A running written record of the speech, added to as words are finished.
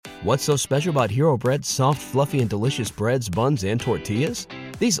What's so special about Hero Bread's soft, fluffy, and delicious breads, buns, and tortillas?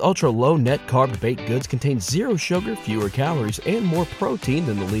 These ultra-low net-carb baked goods contain zero sugar, fewer calories, and more protein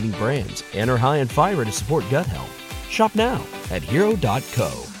than the leading brands, and are high in fiber to support gut health. Shop now at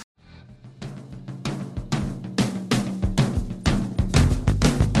hero.co.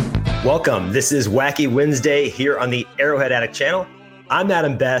 Welcome. This is Wacky Wednesday here on the Arrowhead Addict channel. I'm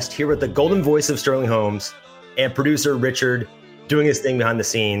Adam Best, here with the golden voice of Sterling Holmes and producer Richard, doing his thing behind the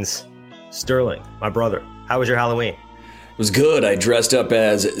scenes. Sterling, my brother, how was your Halloween? It was good. I dressed up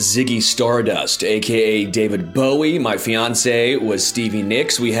as Ziggy Stardust, a.k.a. David Bowie. My fiance was Stevie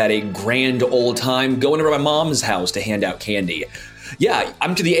Nicks. We had a grand old time going over to my mom's house to hand out candy. Yeah,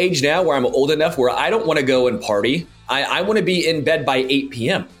 I'm to the age now where I'm old enough where I don't want to go and party. I want to be in bed by 8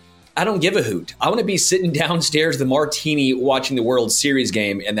 p.m. I don't give a hoot. I want to be sitting downstairs with a martini watching the World Series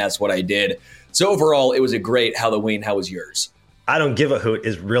game, and that's what I did. So overall, it was a great Halloween. How was yours? I don't give a hoot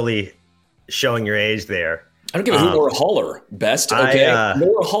is really showing your age there. I don't give a hoot or a holler. Best, okay?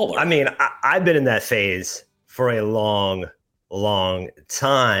 Nor a holler. I mean, I've been in that phase for a long, long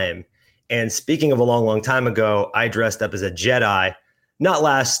time. And speaking of a long, long time ago, I dressed up as a Jedi, not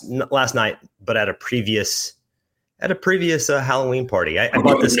last night, but at a previous Halloween party. I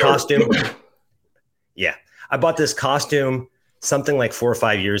bought this costume. Yeah, I bought this costume something like 4 or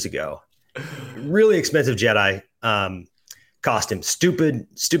 5 years ago. Really expensive Jedi costume. Stupid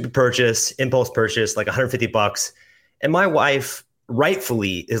purchase, impulse purchase, like $150. And my wife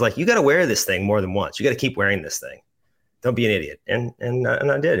rightfully is like, you got to wear this thing more than once. You got to keep wearing this thing. Don't be an idiot. And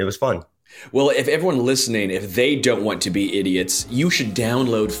I did. It was fun. Well, if everyone listening, if they don't want to be idiots, you should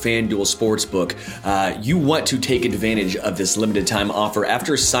download FanDuel Sportsbook. You want to take advantage of this limited time offer.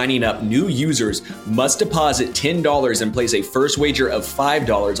 After signing up, new users must deposit $10 and place a first wager of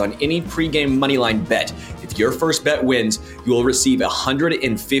 $5 on any pregame moneyline bet. If your first bet wins, you will receive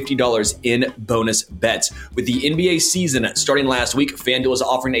 $150 in bonus bets. With the NBA season starting last week, FanDuel is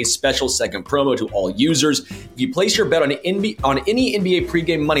offering a special second promo to all users. If you place your bet on any NBA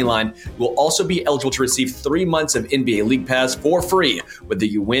pregame moneyline, you will also be eligible to receive 3 months of NBA League Pass for free, whether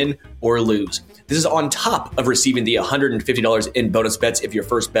you win or lose. This is on top of receiving the $150 in bonus bets if your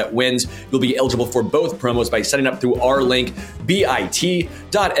first bet wins. You'll be eligible for both promos by signing up through our link,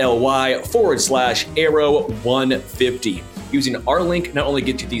 bit.ly/arrow150. Using our link not only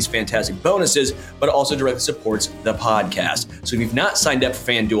gets you these fantastic bonuses, but also directly supports the podcast. So if you've not signed up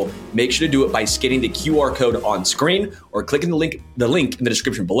for FanDuel, make sure to do it by scanning the QR code on screen or clicking the link in the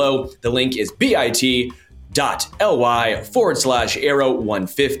description below. The link is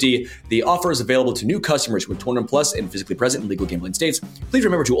bit.ly/arrow150. The offer is available to new customers who are 21 plus and physically present in legal gambling states. Please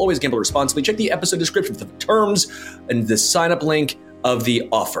remember to always gamble responsibly. Check the episode description for the terms and the sign-up link of the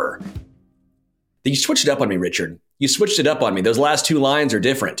offer. You switched it up on me, Richard. You switched it up on me. Those last two lines are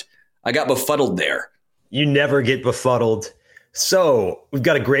different. I got befuddled there. You never get befuddled. So we've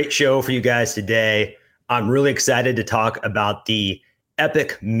got a great show for you guys today. I'm really excited to talk about the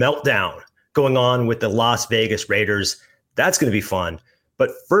epic meltdown going on with the Las Vegas Raiders. That's going to be fun. But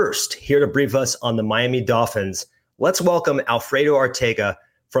first, here to brief us on the Miami Dolphins, let's welcome Alfredo Ortega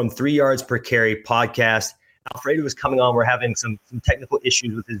from 3 Yards Per Carry podcast. Alfredo is coming on. We're having some technical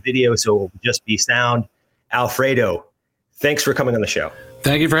issues with his video, so it will just be sound. Alfredo, thanks for coming on the show.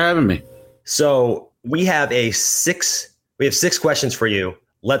 Thank you for having me. So we have 6 questions for you.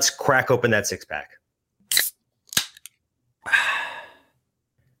 Let's crack open that 6-pack.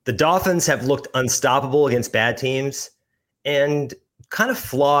 The Dolphins have looked unstoppable against bad teams and kind of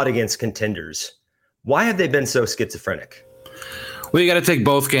flawed against contenders. Why have they been so schizophrenic? Well, you got to take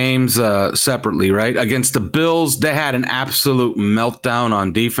both games separately, right? Against the Bills, they had an absolute meltdown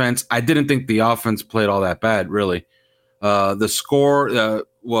on defense. I didn't think the offense played all that bad, really. The score they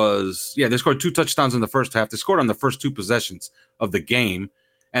scored 2 touchdowns in the first half. They scored on the first 2 possessions of the game.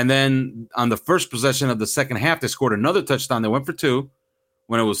 And then on the first possession of the second half, they scored another touchdown. They went for 2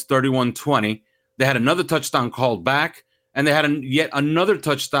 when it was 31-20. They had another touchdown called back, and they had yet another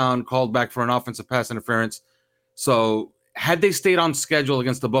touchdown called back for an offensive pass interference. So had they stayed on schedule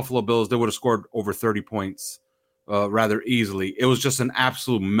against the Buffalo Bills, they would have scored over 30 points rather easily. It was just an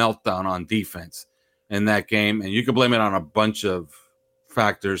absolute meltdown on defense in that game, and you could blame it on a bunch of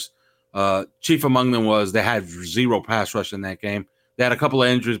factors. Chief among them was they had 0 pass rush in that game. They had a couple of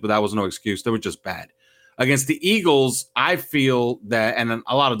injuries, but that was no excuse. They were just bad. Against the Eagles, I feel that, and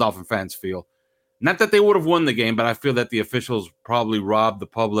a lot of Dolphin fans feel, not that they would have won the game, but I feel that the officials probably robbed the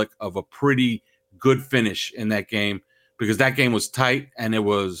public of a pretty good finish in that game, because that game was tight, and it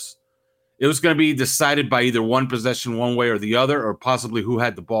was going to be decided by either one possession one way or the other, or possibly who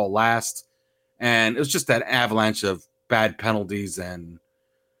had the ball last. And it was just that avalanche of bad penalties and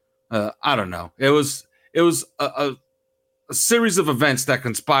I don't know. It was a series of events that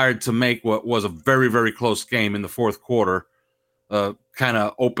conspired to make what was a very, very close game in the fourth quarter kind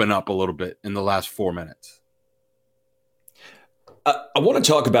of open up a little bit in the last 4 minutes. I want to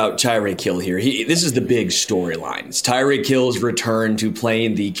talk about Tyreek Hill here. This is the big storyline. It's Tyreek Hill's return to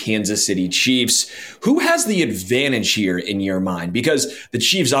playing the Kansas City Chiefs. Who has the advantage here in your mind? Because the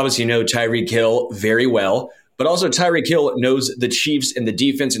Chiefs obviously know Tyreek Hill very well, but also Tyreek Hill knows the Chiefs and the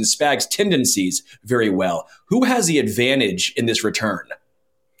defense and Spags' tendencies very well. Who has the advantage in this return?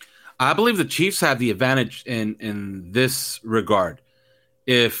 I believe the Chiefs have the advantage in this regard.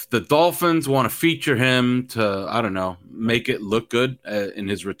 If the Dolphins want to feature him to, I don't know, make it look good in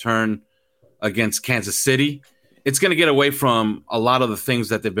his return against Kansas City, it's going to get away from a lot of the things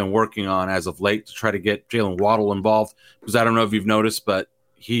that they've been working on as of late to try to get Jalen Waddle involved. Because I don't know if you've noticed, but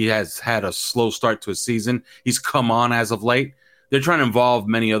he has had a slow start to his season. He's come on as of late. They're trying to involve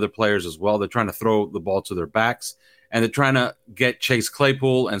many other players as well. They're trying to throw the ball to their backs, and they're trying to get Chase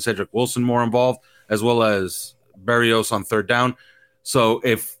Claypool and Cedric Wilson more involved, as well as Berrios on third down. So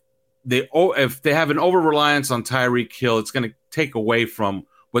if they have an over-reliance on Tyreek Hill, it's going to take away from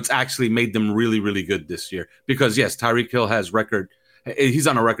what's actually made them really, really good this year. Because, yes, Tyreek Hill he's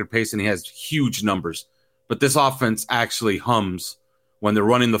on a record pace and he has huge numbers. But this offense actually hums when they're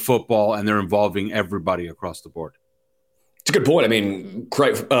running the football and they're involving everybody across the board. It's a good point. I mean,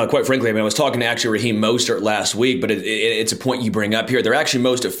 quite frankly, I was talking to actually Raheem Mostert last week, but it's a point you bring up here. They're actually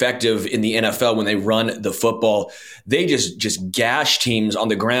most effective in the NFL when they run the football. They just gash teams on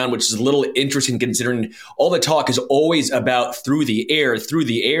the ground, which is a little interesting considering all the talk is always about through the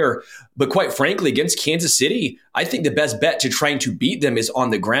air. But quite frankly, against Kansas City, I think the best bet to trying to beat them is on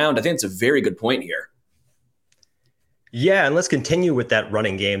the ground. I think it's a very good point here. Yeah, and let's continue with that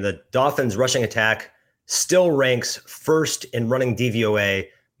running game. The Dolphins' rushing attack still ranks first in running DVOA,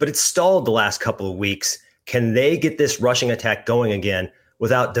 but it's stalled the last couple of weeks. Can they get this rushing attack going again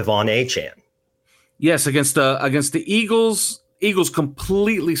without Devon Achane? Yes, against the Eagles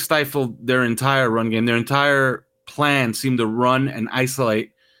completely stifled their entire run game. Their entire plan seemed to run and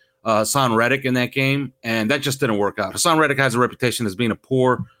isolate Hassan Reddick in that game, and that just didn't work out. Hassan Reddick has a reputation as being a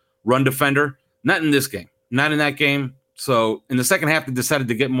poor run defender. Not in this game. Not in that game. So in the second half, they decided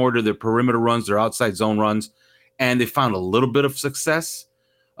to get more to their perimeter runs, their outside zone runs, and they found a little bit of success.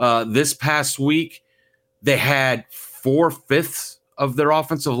 This past week, they had 4/5 of their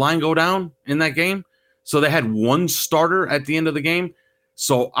offensive line go down in that game. So they had one starter at the end of the game.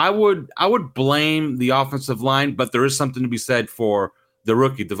 So I would blame the offensive line, but there is something to be said for the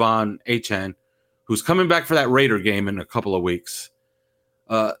rookie, Devon Achane, who's coming back for that Raider game in a couple of weeks.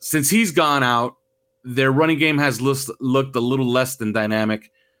 Since he's gone out, their running game has looked a little less than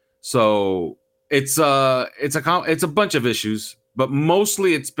dynamic. So it's a bunch of issues, but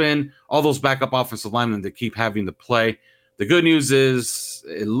mostly it's been all those backup offensive linemen that keep having to play. The good news is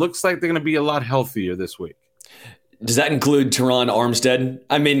it looks like they're going to be a lot healthier this week. Does that include Teron Armstead?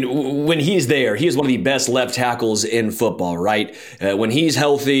 I mean, when he's there, he is one of the best left tackles in football, right? When he's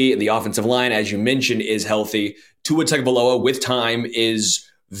healthy, the offensive line, as you mentioned, is healthy. Tua Tagovailoa, with time, is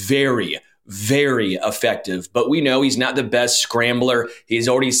very, very effective, but we know he's not the best scrambler. He's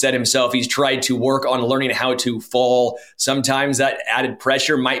already said himself he's tried to work on learning how to fall. Sometimes that added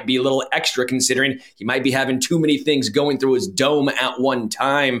pressure might be a little extra considering he might be having too many things going through his dome at one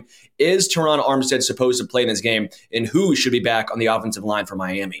time. Is Teron Armstead supposed to play in this game, and who should be back on the offensive line for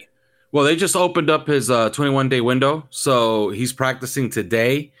Miami? Well, they just opened up his 21-day window, so he's practicing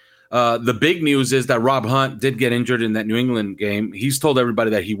today. The big news is that Rob Hunt did get injured in that New England game. He's told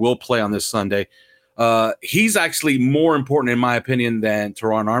everybody that he will play on this Sunday. He's actually more important, in my opinion, than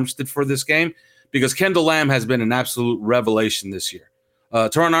Teron Armstead for this game because Kendall Lamb has been an absolute revelation this year.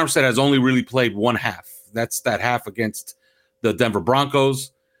 Teron Armstead has only really played one half. That's that half against the Denver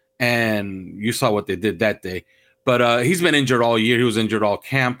Broncos, and you saw what they did that day. But he's been injured all year. He was injured all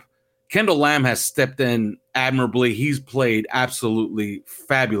camp. Kendall Lamb has stepped in admirably. He's played absolutely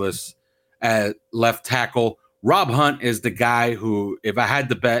fabulous at left tackle. Rob Hunt is the guy who, if I had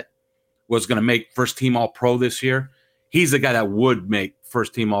to bet, was going to make first-team All-Pro this year. He's the guy that would make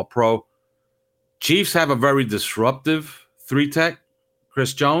first-team All-Pro. Chiefs have a very disruptive three-tech,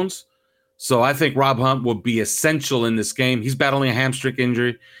 Chris Jones. So I think Rob Hunt will be essential in this game. He's battling a hamstring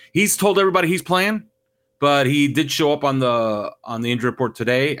injury. He's told everybody he's playing, but he did show up on the injury report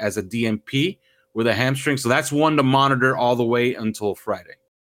today as a DNP with a hamstring. So that's one to monitor all the way until Friday.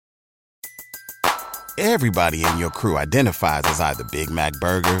 Everybody in your crew identifies as either Big Mac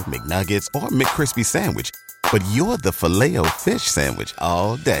Burger, McNuggets, or McCrispy Sandwich. But you're the Filet-O-Fish Sandwich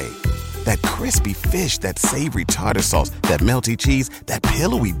all day. That crispy fish, that savory tartar sauce, that melty cheese, that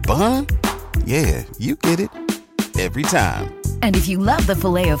pillowy bun. Yeah, you get it. Every time. And if you love the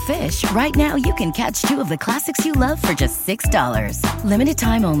Filet-O-Fish, right now you can catch 2 of the classics you love for just $6. Limited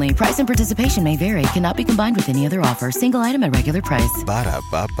time only. Price and participation may vary. Cannot be combined with any other offer. Single item at regular price.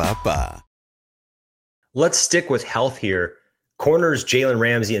 Ba-da-ba-ba-ba. Let's stick with health here. Corners Jalen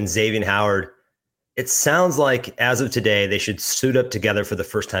Ramsey and Xavier Howard. It sounds like as of today, they should suit up together for the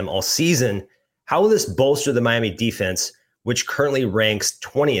first time all season. How will this bolster the Miami defense, which currently ranks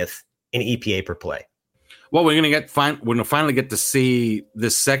 20th in EPA per play? Well, we're going to finally get to see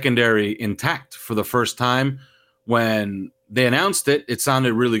this secondary intact for the first time. When they announced it, it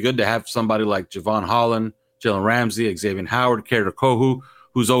sounded really good to have somebody like Javon Holland, Jalen Ramsey, Xavier Howard, Kader Kohu,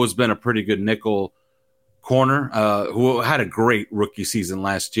 who's always been a pretty good nickel corner, who had a great rookie season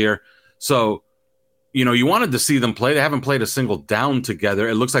last year. So, you wanted to see them play. They haven't played a single down together.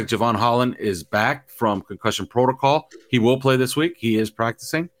 It looks like Javon Holland is back from concussion protocol. He will play this week. He is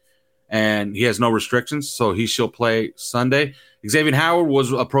practicing, and he has no restrictions, so he shall play Sunday. Xavier Howard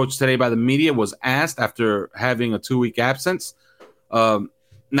was approached today by the media, was asked after having a 2-week absence.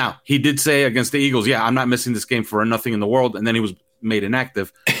 Now, he did say against the Eagles, I'm not missing this game for nothing in the world, and then he was made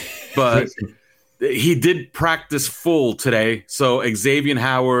inactive. But he did practice full today, so Xavier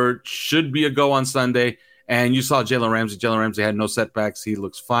Howard should be a go on Sunday. And you saw Jalen Ramsey. Jalen Ramsey had no setbacks. He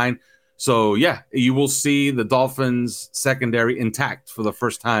looks fine. So, you will see the Dolphins secondary intact for the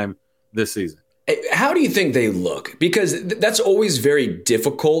first time this season. How do you think they look? Because that's always very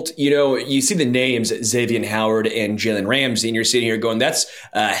difficult. You see the names Xavier Howard and Jalen Ramsey, and you're sitting here going, that's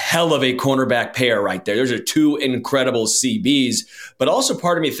a hell of a cornerback pair right there. Those are 2 incredible CBs. But also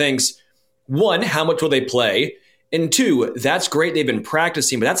part of me thinks, 1, how much will they play? And 2, that's great. They've been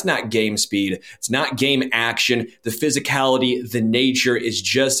practicing, but that's not game speed. It's not game action. The physicality, the nature is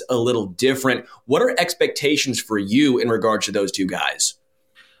just a little different. What are expectations for you in regards to those 2 guys?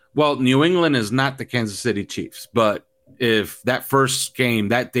 Well, New England is not the Kansas City Chiefs, but if that first game,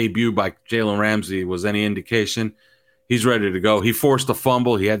 that debut by Jalen Ramsey was any indication, he's ready to go. He forced a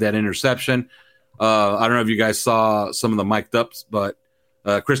fumble. He had that interception. I don't know if you guys saw some of the mic'd ups, but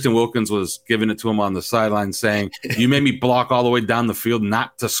Christian Wilkins was giving it to him on the sideline saying, you made me block all the way down the field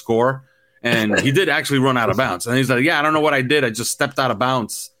not to score. And he did actually run out of bounds. And he's like, I don't know what I did. I just stepped out of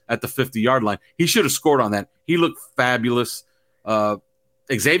bounds at the 50-yard line. He should have scored on that. He looked fabulous.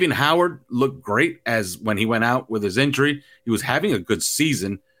 Xavier Howard looked great as when he went out with his injury. He was having a good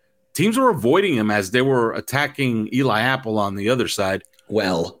season. Teams were avoiding him as they were attacking Eli Apple on the other side.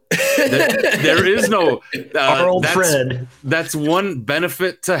 Well, there is no our old friend. That's one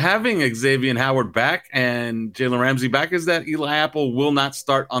benefit to having Xavier Howard back and Jalen Ramsey back is that Eli Apple will not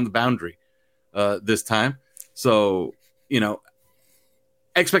start on the boundary this time. So,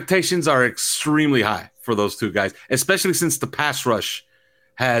 expectations are extremely high for those 2 guys, especially since the pass rush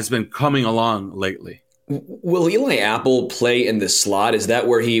has been coming along lately. Will Eli Apple play in the slot? Is that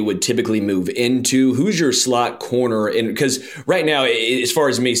where he would typically move into? Who's your slot corner? Because right now, as far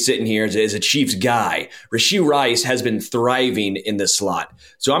as me sitting here as a Chiefs guy, Rashee Rice has been thriving in the slot.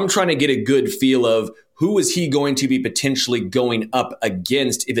 So I'm trying to get a good feel of who is he going to be potentially going up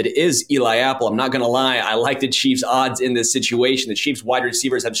against if it is Eli Apple. I'm not going to lie. I like the Chiefs' odds in this situation. The Chiefs' wide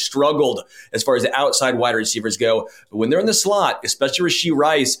receivers have struggled as far as the outside wide receivers go. But when they're in the slot, especially Rashee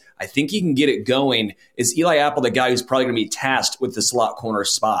Rice, I think he can get it going. Is Eli Apple the guy who's probably going to be tasked with the slot corner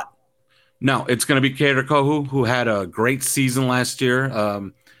spot? No, it's going to be Kader Kohu, who had a great season last year.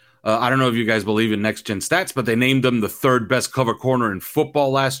 I don't know if you guys believe in next-gen stats, but they named him the 3rd best cover corner in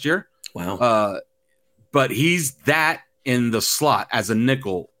football last year. Wow. But he's that in the slot as a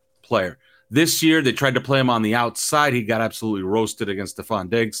nickel player. This year, they tried to play him on the outside. He got absolutely roasted against Stephon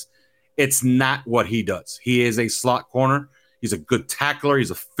Diggs. It's not what he does. He is a slot corner. He's a good tackler.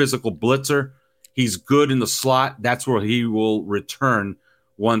 He's a physical blitzer. He's good in the slot. That's where he will return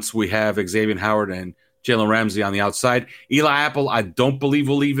once we have Xavier Howard and Jalen Ramsey on the outside. Eli Apple, I don't believe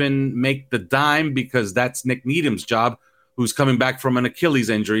will even make the dime because that's Nick Needham's job, who's coming back from an Achilles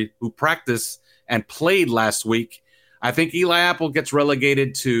injury, who practiced and played last week. I think Eli Apple gets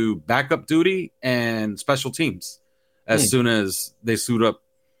relegated to backup duty and special teams as soon as they suit up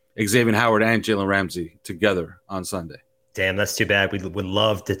Xavier Howard and Jalen Ramsey together on Sunday. Damn, that's too bad. We would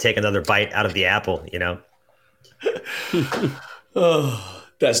love to take another bite out of the apple, Oh,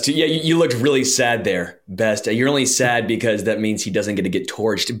 Best. Yeah, you looked really sad there, Best. You're only sad because that means he doesn't get to get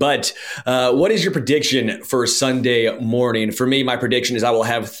torched. But what is your prediction for Sunday morning? For me, my prediction is I will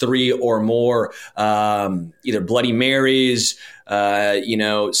have 3 or more, either Bloody Marys,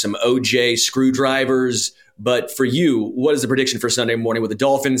 some OJ screwdrivers, But for you, what is the prediction for Sunday morning? Will the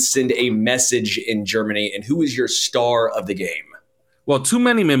Dolphins send a message in Germany? And who is your star of the game? Well, too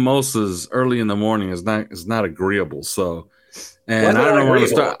many mimosas early in the morning is not agreeable. So, and I don't know where to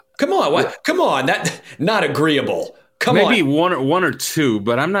start. Come on, what? Come on, that not agreeable. Maybe one or two,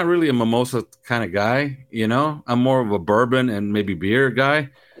 but I'm not really a mimosa kind of guy. I'm more of a bourbon and maybe beer guy.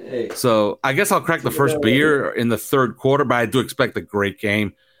 Hey. So I guess I'll crack the first beer in the third quarter, but I do expect a great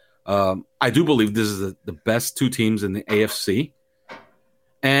game. I do believe this is the best two teams in the AFC.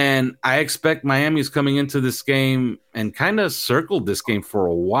 And I expect Miami's coming into this game and kind of circled this game for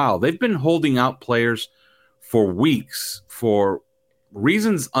a while. They've been holding out players for weeks for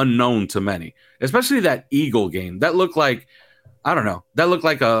reasons unknown to many, especially that Eagle game. That looked like, I don't know, that looked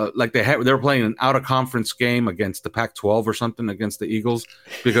like they were playing an out of conference game against the Pac-12 or something against the Eagles.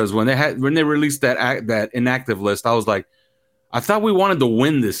 Because when they released that inactive list, I was like, I thought we wanted to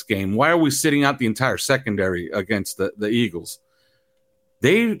win this game. Why are we sitting out the entire secondary against the Eagles?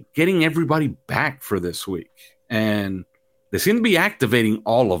 They're getting everybody back for this week, and they seem to be activating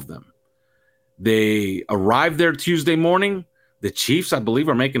all of them. They arrived there Tuesday morning. The Chiefs, I believe,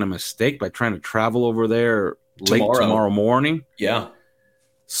 are making a mistake by trying to travel over there late tomorrow morning. Yeah.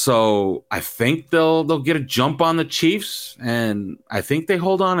 So I think they'll get a jump on the Chiefs, and I think they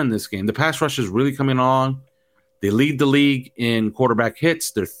hold on in this game. The pass rush is really coming along. They lead the league in quarterback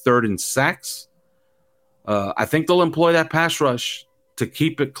hits. They're third in sacks. I think they'll employ that pass rush to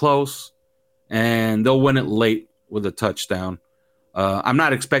keep it close, and they'll win it late with a touchdown. I'm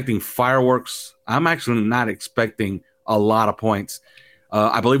not expecting fireworks. I'm actually not expecting a lot of points.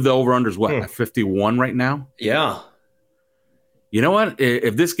 I believe the over-under is at 51 right now? Yeah. You know what?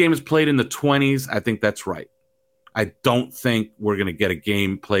 If this game is played in the 20s, I think that's right. I don't think we're going to get a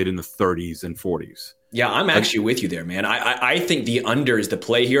game played in the 30s and 40s. Yeah, I'm actually with you there, man. I think the under is the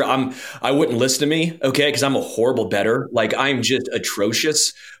play here. I wouldn't listen to me, okay, because I'm a horrible bettor. Like, I'm just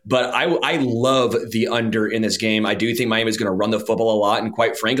atrocious. But I love the under in this game. I do think Miami's going to run the football a lot. And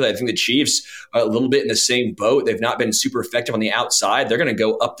quite frankly, I think the Chiefs are a little bit in the same boat. They've not been super effective on the outside. They're going to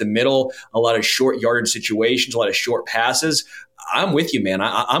go up the middle, a lot of short yardage situations, a lot of short passes. I'm with you, man.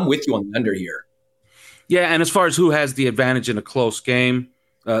 I'm with you on the under here. Yeah, and as far as who has the advantage in a close game,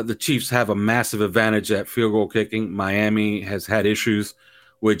 the Chiefs have a massive advantage at field goal kicking. Miami has had issues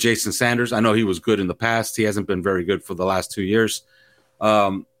with Jason Sanders. I know he was good in the past. He hasn't been very good for the last 2 years.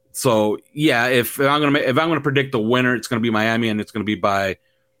 So yeah, if I'm gonna predict the winner, it's gonna be Miami, and it's gonna be by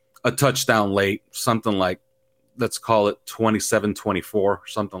a touchdown late, something like, let's call it 27-24,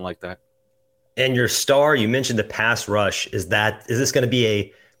 something like that. And your star, you mentioned the pass rush. Is this going to be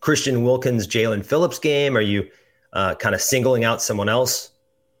a Christian Wilkins, Jalen Phillips game? Are you kind of singling out someone else?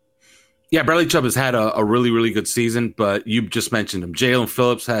 Yeah, Bradley Chubb has had a really, really good season, but you just mentioned him. Jalen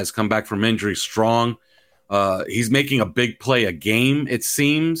Phillips has come back from injury strong. He's making a big play a game, it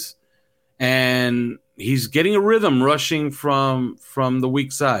seems, and he's getting a rhythm rushing from the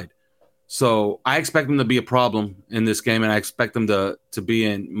weak side. So I expect him to be a problem in this game, and I expect him to be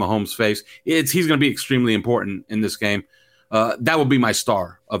in Mahomes' face. He's going to be extremely important in this game. That will be my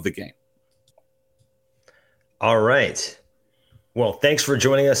star of the game. All right. Well, thanks for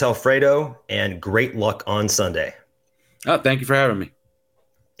joining us, Alfredo, and great luck on Sunday. Oh, thank you for having me.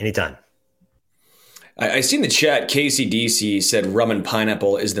 Anytime. I see in the chat, KCDC said rum and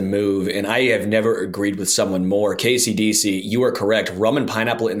pineapple is the move, and I have never agreed with someone more. KCDC, you are correct. Rum and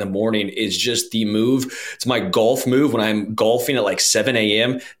pineapple in the morning is just the move. It's my golf move when I'm golfing at like 7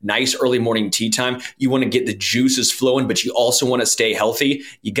 a.m., nice early morning tee time. You want to get the juices flowing, but you also want to stay healthy.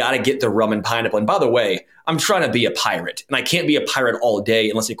 You got to get the rum and pineapple. And by the way, I'm trying to be a pirate, and I can't be a pirate all day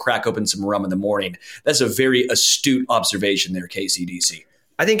unless I crack open some rum in the morning. That's a very astute observation there, KCDC.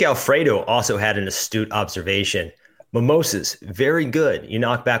 I think Alfredo also had an astute observation. Mimosas, very good. You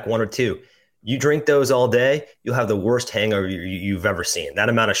knock back one or two. You drink those all day, you'll have the worst hangover you've ever seen. That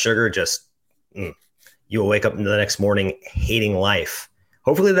amount of sugar, you'll wake up in the next morning hating life.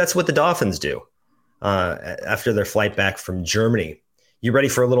 Hopefully that's what the Dolphins do after their flight back from Germany. You ready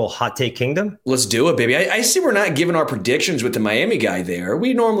for a little hot take kingdom? Let's do it, baby. I see we're not giving our predictions with the Miami guy there.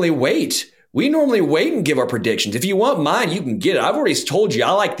 We normally wait and give our predictions. If you want mine, you can get it. I've already told you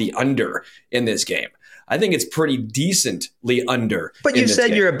I like the under in this game. I think it's pretty decently under. But you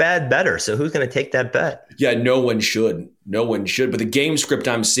said you're a bad bettor, so who's going to take that bet? Yeah, no one should. No one should. But the game script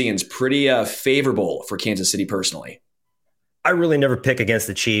I'm seeing is pretty favorable for Kansas City personally. I really never pick against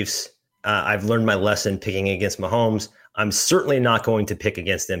the Chiefs. I've learned my lesson picking against Mahomes. I'm certainly not going to pick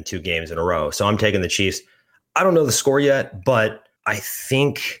against them 2 games in a row. So I'm taking the Chiefs. I don't know the score yet, but I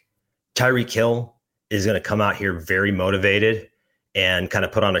think Tyreek Hill is going to come out here very motivated and kind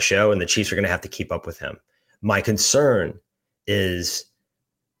of put on a show, and the Chiefs are going to have to keep up with him. My concern is,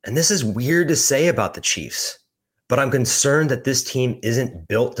 and this is weird to say about the Chiefs, but I'm concerned that this team isn't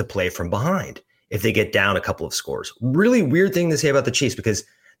built to play from behind if they get down a couple of scores. Really weird thing to say about the Chiefs, because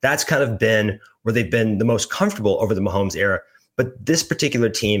that's kind of been where they've been the most comfortable over the Mahomes era. But this particular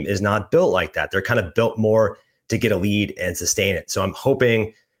team is not built like that. They're kind of built more to get a lead and sustain it. So I'm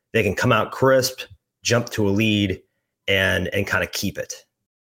hoping they can come out crisp, jump to a lead, and kind of keep it.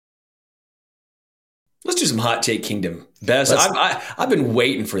 Let's do some hot take kingdom. Best. I've been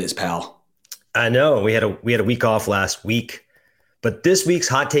waiting for this, pal. I know we had a week off last week, but this week's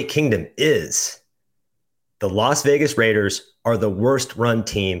hot take kingdom is the Las Vegas Raiders are the worst run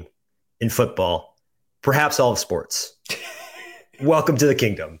team in football, perhaps all of sports. Welcome to the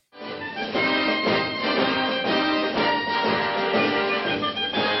kingdom.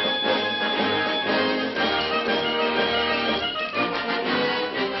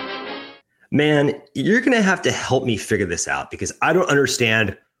 Man, you're going to have to help me figure this out, because I don't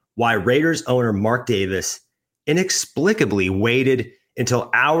understand why Raiders owner Mark Davis inexplicably waited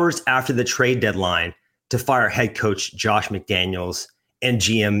until hours after the trade deadline to fire head coach Josh McDaniels and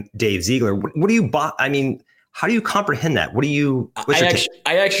GM Dave Ziegler. What do you how do you comprehend that?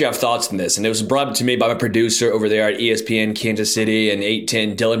 I actually have thoughts on this, and it was brought up to me by my producer over there at ESPN Kansas City and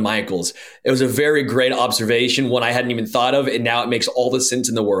 810, Dylan Michaels. It was a very great observation, one I hadn't even thought of, and now it makes all the sense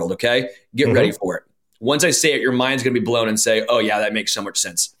in the world, okay? Get ready for it. Once I say it, your mind's going to be blown and say, oh yeah, that makes so much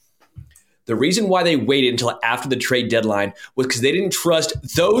sense. The reason why they waited until after the trade deadline was because they didn't trust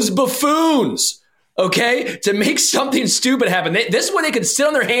those buffoons, okay, to make something stupid happen. This is when they could sit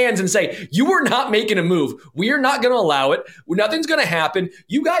on their hands and say, you are not making a move. We are not going to allow it. Nothing's going to happen.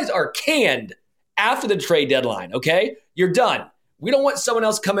 You guys are canned after the trade deadline, okay? You're done. We don't want someone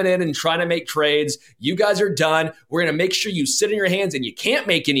else coming in and trying to make trades. You guys are done. We're going to make sure you sit on your hands and you can't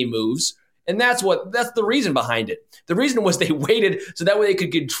make any moves. And that's the reason behind it. The reason was they waited so that way they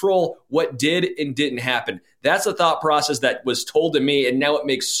could control what did and didn't happen. That's the thought process that was told to me, and now it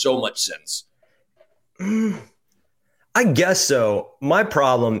makes so much sense. I guess so. My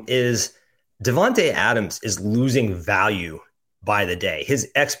problem is Davante Adams is losing value by the day. His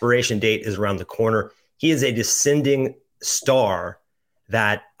expiration date is around the corner. He is a descending star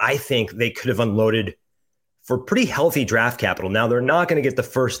that I think they could have unloaded for pretty healthy draft capital. Now, they're not going to get the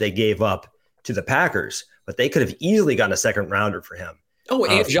first they gave up to the Packers, but they could have easily gotten a second rounder for him. Oh,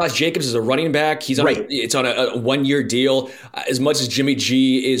 and Josh Jacobs is a running back. He's on it's on a 1-year deal. As much as Jimmy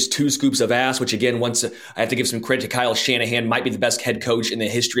G is 2 scoops of ass, which again, I have to give some credit to Kyle Shanahan, might be the best head coach in the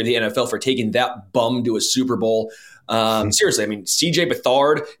history of the NFL for taking that bum to a Super Bowl. Seriously, I mean, CJ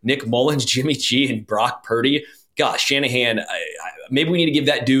Beathard, Nick Mullins, Jimmy G, and Brock Purdy. Gosh, Shanahan, maybe we need to give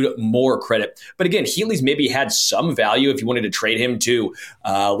that dude more credit. But again, he at least maybe had some value if you wanted to trade him to,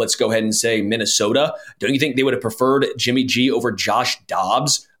 let's go ahead and say Minnesota. Don't you think they would have preferred Jimmy G over Josh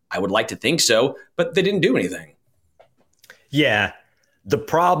Dobbs? I would like to think so, but they didn't do anything. Yeah. The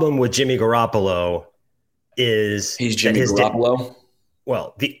problem with Jimmy Garoppolo is he's Jimmy Garoppolo.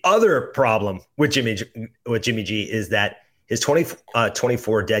 Well, the other problem with Jimmy G is that his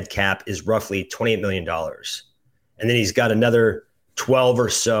 24 dead cap is roughly $28 million. And then he's got another 12 or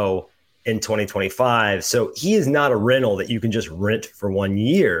so in 2025. So he is not a rental that you can just rent for 1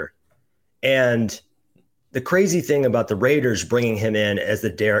 year. And the crazy thing about the Raiders bringing him in as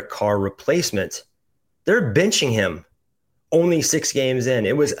the Derek Carr replacement, they're benching him only 6 games in.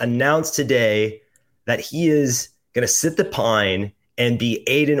 It was announced today that he is going to sit the pine and be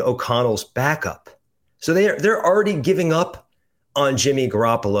Aiden O'Connell's backup. So they're already giving up on Jimmy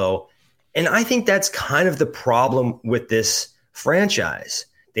Garoppolo. And I think that's kind of the problem with this franchise.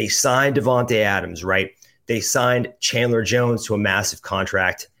 They signed Davante Adams, right? They signed Chandler Jones to a massive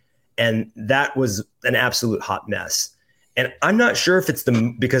contract, and that was an absolute hot mess. And I'm not sure if it's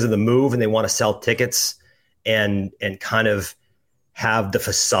because of the move and they want to sell tickets and kind of have the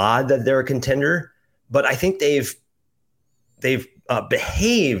facade that they're a contender, but I think they've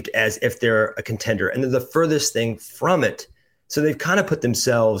behaved as if they're a contender, and they're the furthest thing from it. So they've kind of put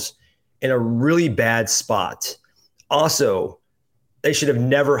themselves in a really bad spot. Also, they should have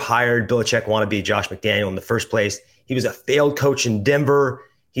never hired Belichick wannabe Josh McDaniel in the first place. He was a failed coach in Denver.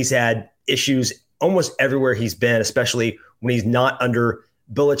 He's had issues almost everywhere he's been, especially when he's not under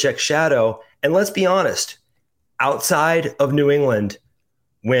Belichick's shadow. And let's be honest, outside of New England,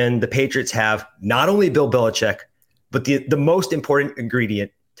 when the Patriots have not only Bill Belichick, but the most important ingredient,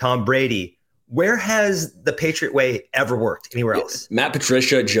 Tom Brady, where has the Patriot way ever worked anywhere else? Matt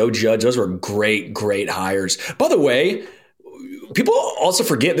Patricia, Joe Judge, those were great, great hires. By the way, people also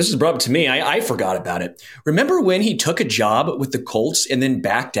forget, this was brought up to me, I forgot about it. Remember when he took a job with the Colts and then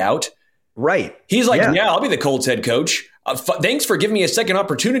backed out? Right. He's like, yeah, I'll be the Colts head coach. Thanks for giving me a second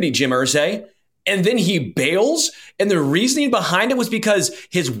opportunity, Jim Irsay. And then he bails. And the reasoning behind it was because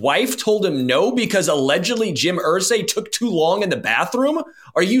his wife told him no because allegedly Jim Irsay took too long in the bathroom.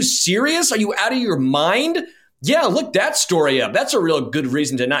 Are you serious? Are you out of your mind? Yeah, look that story up. That's a real good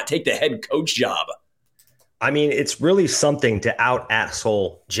reason to not take the head coach job. I mean, it's really something to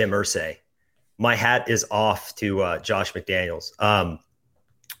out-asshole Jim Irsay. My hat is off to Josh McDaniels.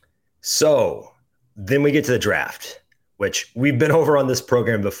 So then we get to the draft, which we've been over on this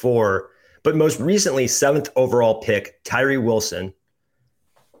program before. But most recently, 7th overall pick, Tyree Wilson,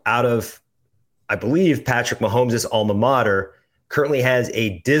 out of, I believe, Patrick Mahomes' alma mater, currently has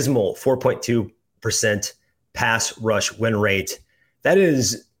a dismal 4.2% pass rush win rate. That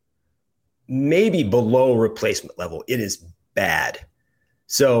is maybe below replacement level. It is bad.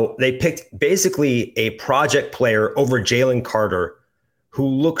 So they picked basically a project player over Jalen Carter, who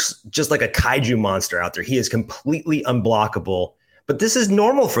looks just like a kaiju monster out there. He is completely unblockable. But this is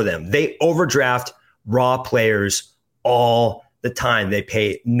normal for them. They overdraft raw players all the time. They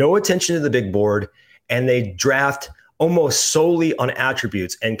pay no attention to the big board, and they draft almost solely on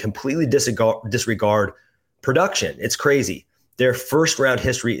attributes and completely disregard production. It's crazy. Their first round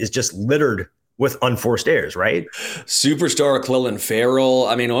history is just littered with unforced errors, right? Superstar Clelin Ferrell.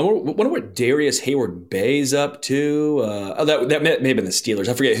 I mean, I wonder what Darius Hayward-Bay's up to. That may have been the Steelers.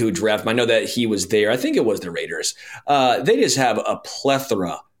 I forget who drafted him. I know that he was there. I think it was the Raiders. They just have a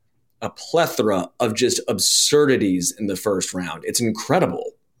plethora of just absurdities in the first round. It's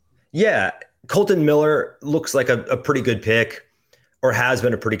incredible. Yeah. Colton Miller looks like a pretty good pick, or has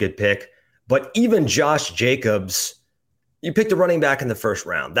been a pretty good pick. But even Josh Jacobs, you picked a running back in the first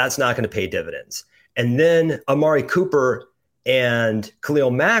round. That's not going to pay dividends. And then Amari Cooper and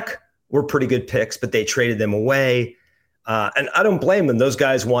Khalil Mack were pretty good picks, but they traded them away. And I don't blame them. Those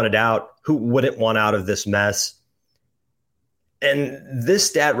guys wanted out. Who wouldn't want out of this mess? And this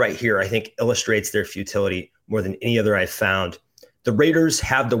stat right here, I think, illustrates their futility more than any other I've found. The Raiders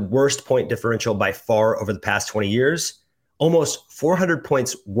have the worst point differential by far over the past 20 years, almost 400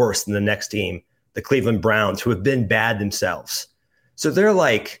 points worse than the next team, the Cleveland Browns, who have been bad themselves. So they're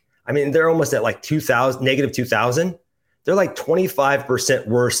like, I mean, they're almost at like negative 2,000. They're like 25%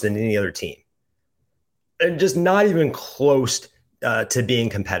 worse than any other team. And just not even close to being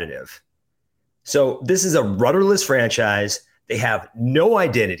competitive. So this is a rudderless franchise. They have no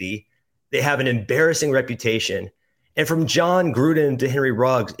identity. They have an embarrassing reputation. And from John Gruden to Henry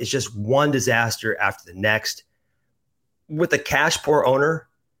Ruggs, it's just one disaster after the next. With a cash poor owner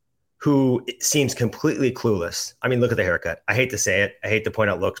who seems completely clueless. I mean, look at the haircut. I hate to say it. I hate to point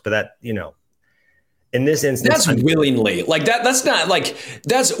out looks, but that, in this instance, that's willingly. Like that's not like,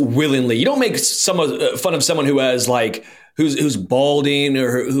 that's willingly. You don't make fun of someone who has like, who's balding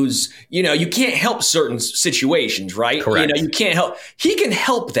or who's, you can't help certain situations, right? Correct. You can't help. He can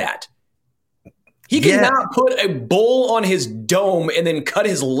help that. He cannot put a bowl on his dome and then cut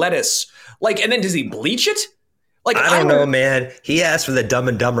his lettuce. And then does he bleach it? I don't know, man. He asked for the Dumb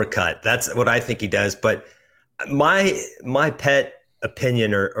and Dumber cut. That's what I think he does. But my pet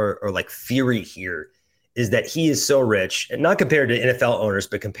opinion or like theory here is that he is so rich, and not compared to NFL owners,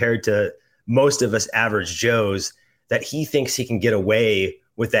 but compared to most of us average Joes, that he thinks he can get away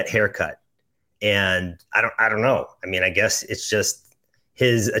with that haircut. And I don't know. I mean, I guess it's just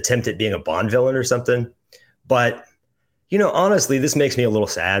his attempt at being a Bond villain or something. But, honestly, this makes me a little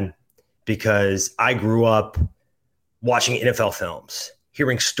sad because I grew up watching NFL films,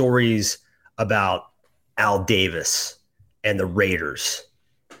 hearing stories about Al Davis and the Raiders.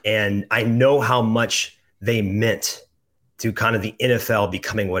 And I know how much they meant to kind of the NFL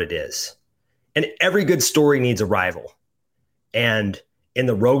becoming what it is. And every good story needs a rival. And in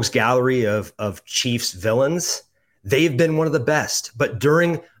the rogues gallery of Chiefs villains, they've been one of the best. But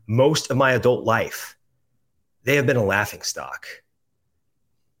during most of my adult life, they have been a laughingstock.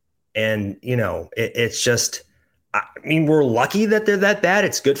 And, it's just, I mean, we're lucky that they're that bad.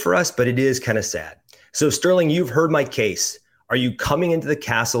 It's good for us, but it is kind of sad. So, Sterling, you've heard my case. Are you coming into the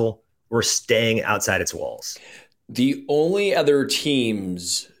castle or staying outside its walls? The only other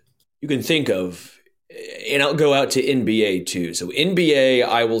teams you can think of, and I'll go out to NBA too. So NBA,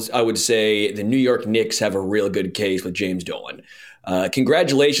 I would say the New York Knicks have a real good case with James Dolan.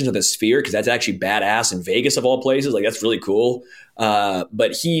 Congratulations on the Sphere, because that's actually badass in Vegas of all places. That's really cool.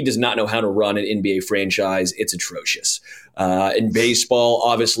 But he does not know how to run an NBA franchise. It's atrocious. In baseball,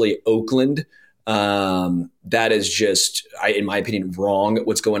 obviously Oakland. That is just, in my opinion, wrong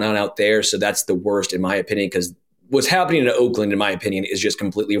what's going on out there. So that's the worst in my opinion, because what's happening in Oakland, in my opinion, is just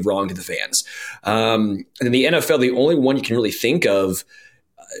completely wrong to the fans. And in the NFL, the only one you can really think of,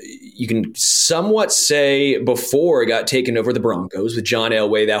 you can somewhat say before it got taken over the Broncos with John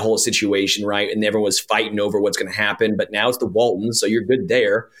Elway, that whole situation, right? And everyone was fighting over what's going to happen. But now it's the Waltons, so you're good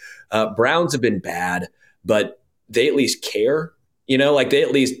there. Browns have been bad, but they at least care. Like they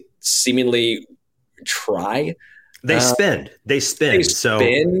at least seemingly try. They spend.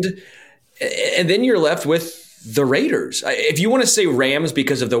 And then you're left with the Raiders. If you want to say Rams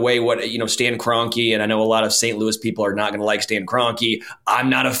because of the way Stan Kroenke, and I know a lot of St. Louis people are not going to like Stan Kroenke. I'm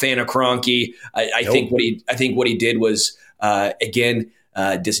not a fan of Kroenke. I think what he did was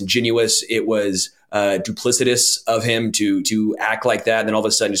disingenuous. It was duplicitous of him to act like that and then all of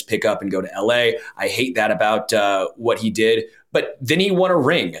a sudden just pick up and go to LA. I hate that about what he did. But then he won a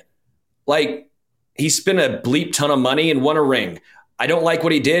ring. Like, he spent a bleep ton of money and won a ring. I don't like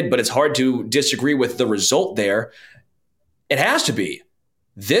what he did, but it's hard to disagree with the result there. It has to be.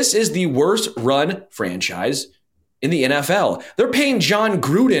 This is the worst run franchise in the NFL. They're paying John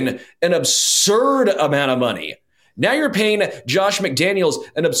Gruden an absurd amount of money. Now you're paying Josh McDaniels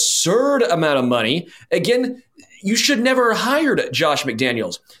an absurd amount of money. Again, you should never have hired Josh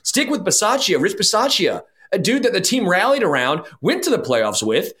McDaniels. Stick with Rich Bisaccia, a dude that the team rallied around, went to the playoffs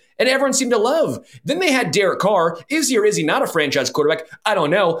with, and everyone seemed to love. Then they had Derek Carr. Is he or is he not a franchise quarterback? I don't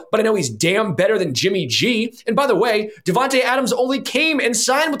know, but I know he's damn better than Jimmy G. And by the way, Devontae Adams only came and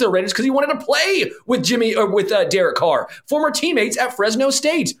signed with the Raiders because he wanted to play with Derek Carr, former teammates at Fresno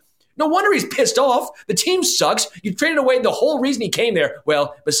State. No wonder he's pissed off. The team sucks. You traded away the whole reason he came there.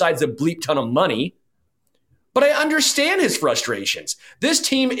 Well, besides the bleep ton of money. But I understand his frustrations. This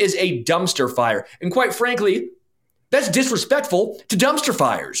team is a dumpster fire. And quite frankly, that's disrespectful to dumpster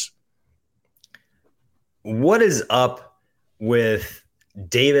fires. What is up with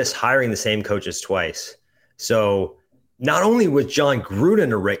Davis hiring the same coaches twice? So not only was John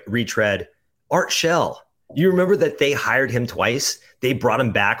Gruden a retread, Art Shell, you remember that they hired him twice? They brought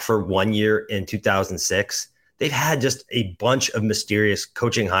him back for 1 year in 2006. They've had just a bunch of mysterious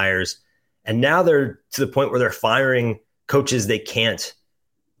coaching hires. And now they're to the point where they're firing coaches they can't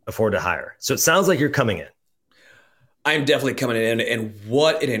afford to hire. So it sounds like you're coming in. I'm definitely coming in. And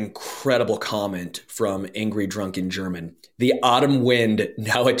what an incredible comment from Angry Drunken German. The autumn wind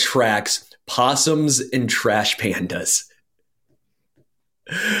now attracts possums and trash pandas.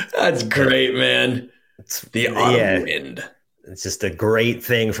 That's great, man. It's the autumn wind. It's just a great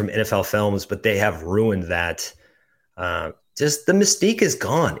thing from NFL Films, but they have ruined that. Just the mystique is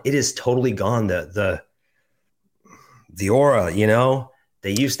gone. It is totally gone. The aura,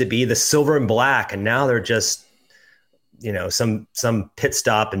 they used to be the silver and black, and now they're just, some pit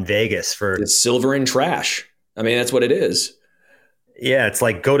stop in Vegas for it's silver and trash. I mean, that's what it is. Yeah. It's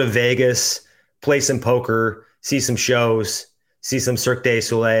like go to Vegas, play some poker, see some shows, see some Cirque du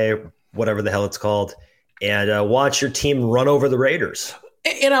Soleil, whatever the hell it's called, and watch your team run over the Raiders.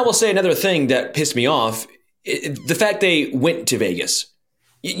 And I will say another thing that pissed me off. The fact they went to Vegas,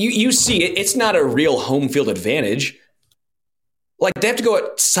 you see it's not a real home field advantage. Like, they have to go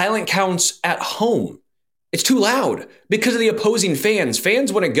at silent counts at home. It's too loud because of the opposing fans.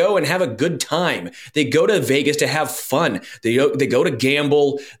 Fans want to go and have a good time. They go to Vegas to have fun. They go to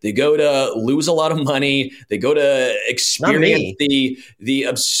gamble. They go to lose a lot of money. They go to experience the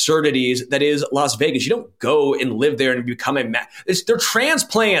absurdities that is Las Vegas. You don't go and live there and become they're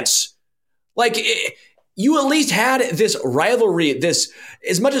transplants. Like, you at least had this rivalry,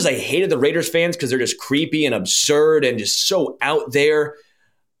 as much as I hated the Raiders fans because they're just creepy and absurd and just so out there,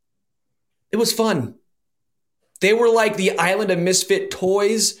 it was fun. They were like the island of misfit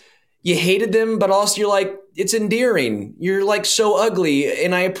toys. You hated them, but also you're like, it's endearing. You're like so ugly,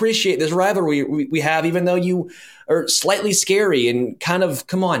 and I appreciate this rivalry we have, even though you are slightly scary and kind of,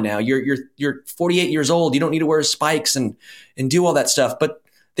 come on now, you're 48 years old. You don't need to wear spikes and do all that stuff, but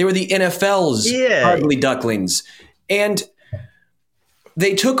they were the NFL's ugly ducklings. And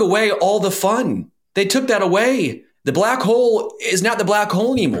they took away all the fun. They took that away. The black hole is not the black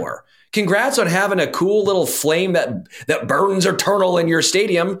hole anymore. Congrats on having a cool little flame that burns eternal in your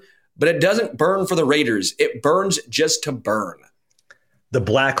stadium, but it doesn't burn for the Raiders. It burns just to burn. The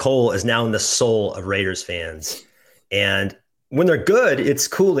black hole is now in the soul of Raiders fans. And when they're good, it's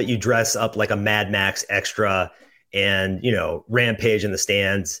cool that you dress up like a Mad Max extra and, rampage in the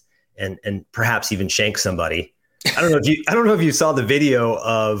stands and perhaps even shank somebody. I don't know if you saw the video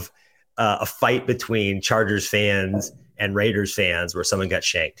of a fight between Chargers fans and Raiders fans where someone got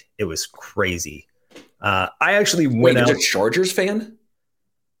shanked. It was crazy. I actually went out. Wait, a Chargers fan?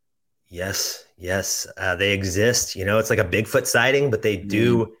 Yes. They exist. It's like a Bigfoot sighting, but they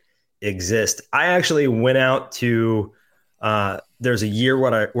do exist. I actually went out to, there's a year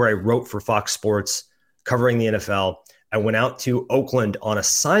where I wrote for Fox Sports covering the NFL. I went out to Oakland on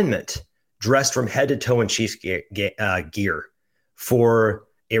assignment, dressed from head to toe in Chiefs gear for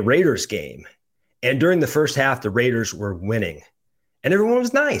a Raiders game. And during the first half, the Raiders were winning and everyone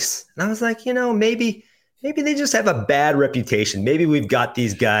was nice. And I was like, maybe they just have a bad reputation. Maybe we've got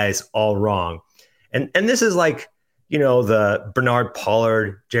these guys all wrong. And this is like, the Bernard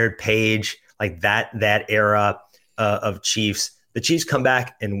Pollard, Jared Page, like that era of Chiefs. The Chiefs come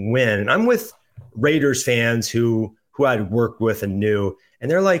back and win. And I'm with Raiders fans who I'd worked with and knew, and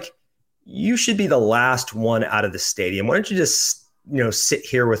they're like, you should be the last one out of the stadium. Why don't you just, sit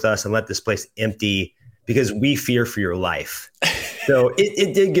here with us and let this place empty because we fear for your life. So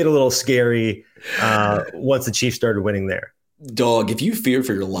it did get a little scary once the Chiefs started winning there. Dog, if you fear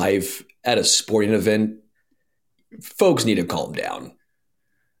for your life at a sporting event, folks need to calm down.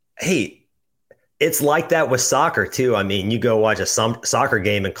 Hey, it's like that with soccer too. I mean, you go watch a soccer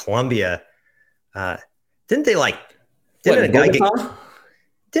game in Colombia. Didn't a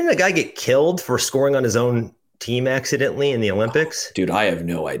guy get killed for scoring on his own team accidentally in the Olympics? Dude, I have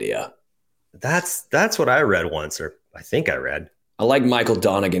no idea. That's what I read once, or I think I read. I like Michael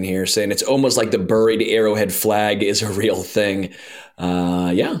Donegan here saying it's almost like the buried Arrowhead flag is a real thing.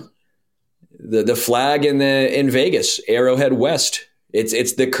 Yeah. The flag in Vegas, Arrowhead West.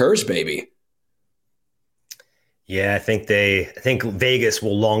 It's the curse, baby. Yeah, I think Vegas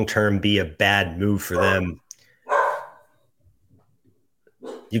will long term be a bad move for them.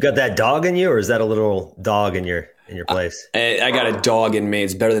 You got that dog in you, or is that a little dog in your place? I got a dog in me.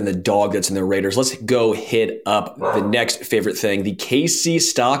 It's better than the dog that's in the Raiders. Let's go hit up the next favorite thing, the KC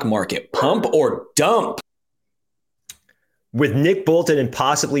stock market. Pump or dump? With Nick Bolton and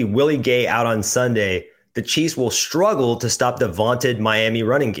possibly Willie Gay out on Sunday, the Chiefs will struggle to stop the vaunted Miami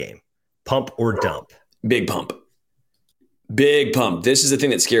running game. Pump or dump? Big pump. Big pump. This is the thing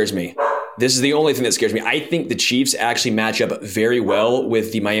that scares me. This is the only thing that scares me. I think the Chiefs actually match up very well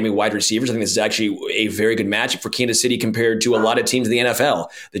with the Miami wide receivers. I think this is actually a very good matchup for Kansas City compared to a lot of teams in the NFL.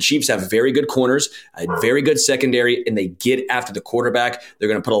 The Chiefs have very good corners, a very good secondary, and they get after the quarterback. They're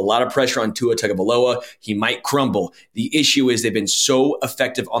going to put a lot of pressure on Tua Tagovailoa. He might crumble. The issue is they've been so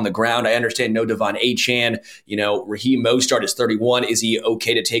effective on the ground. I understand no Devon Achane. Raheem Mostert is 31. Is he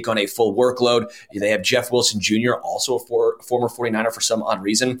okay to take on a full workload? They have Jeff Wilson Jr., also a former 49er for some odd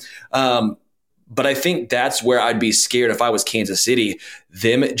reason. But I think that's where I'd be scared if I was Kansas City,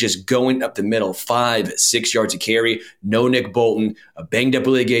 them just going up the middle, 5-6 yards a carry, no Nick Bolton, a banged up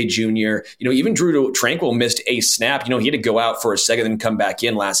Willie Gay Jr. Even Drew Tranquil missed a snap. He had to go out for a second and come back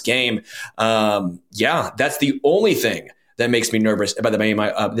in last game. That's the only thing that makes me nervous about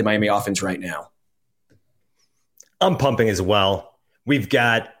the Miami offense right now. I'm pumping as well. We've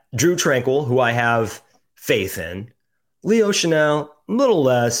got Drew Tranquil, who I have faith in, Leo Chanel, a little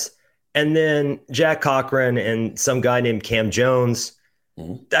less, and then Jack Cochran and some guy named Cam Jones.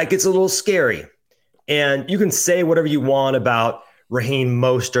 That gets a little scary. And you can say whatever you want about Raheem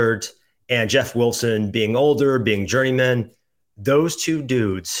Mostert and Jeff Wilson being older, being journeymen. Those two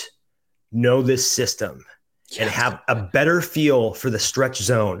dudes know this system and have a better feel for the stretch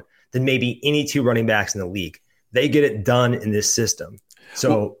zone than maybe any two running backs in the league. They get it done in this system.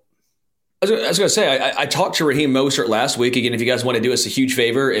 So I was going to say, I talked to Raheem Mostert last week. Again, if you guys want to do us a huge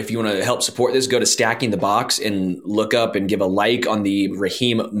favor, if you want to help support this, go to Stacking the Box and look up and give a like on the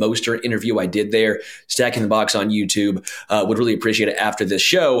Raheem Mostert interview I did there. Stacking the Box on YouTube. Would really appreciate it after this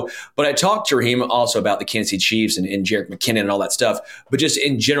show. But I talked to Raheem also about the Kansas City Chiefs and Jerick McKinnon and all that stuff. But just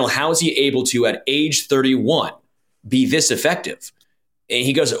in general, how is he able to, at age 31, be this effective? And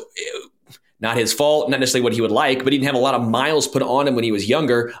he goes, not his fault, not necessarily what he would like, but he didn't have a lot of miles put on him when he was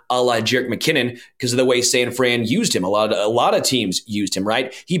younger, a la Jerick McKinnon, because of the way San Fran used him. A lot of teams used him,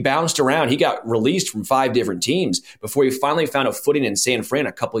 right? He bounced around. He got released from 5 different teams before he finally found a footing in San Fran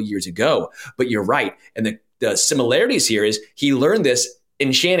a couple of years ago. But you're right. And the similarities here is he learned this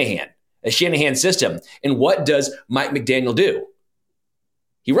in Shanahan, a Shanahan system. And what does Mike McDaniel do?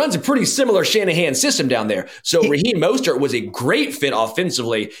 He runs a pretty similar Shanahan system down there. So Raheem Mostert was a great fit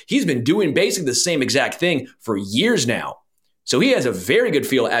offensively. He's been doing basically the same exact thing for years now. So he has a very good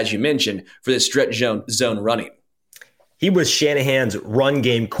feel, as you mentioned, for this stretch zone running. He was Shanahan's run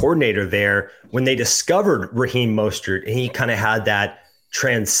game coordinator there when they discovered Raheem Mostert, and he kind of had that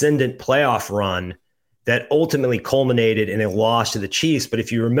transcendent playoff run that ultimately culminated in a loss to the Chiefs. But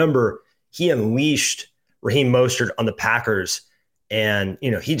if you remember, he unleashed Raheem Mostert on the Packers, and,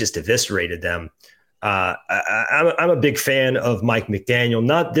 he just eviscerated them. I'm a big fan of Mike McDaniel,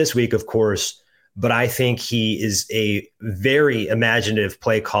 not this week, of course, but I think he is a very imaginative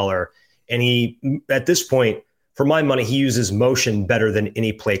play caller. And he, at this point, for my money, he uses motion better than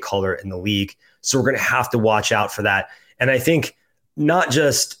any play caller in the league. So we're going to have to watch out for that. And I think not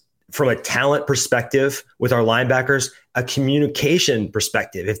just from a talent perspective with our linebackers, a communication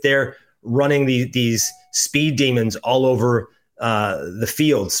perspective. If they're running these speed demons all over the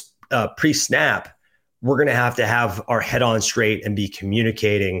fields pre-snap, we're going to have our head on straight and be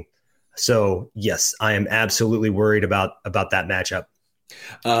communicating. So yes, I am absolutely worried about that matchup.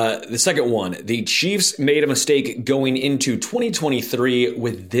 The second one, the Chiefs made a mistake going into 2023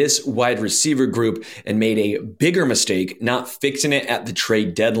 with this wide receiver group and made a bigger mistake not fixing it at the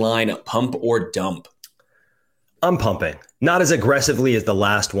trade deadline. Pump or dump? I'm pumping. Not as aggressively as the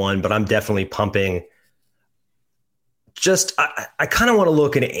last one, but I'm definitely pumping. I kind of want to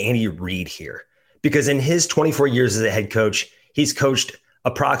look at Andy Reid here, because in his 24 years as a head coach, he's coached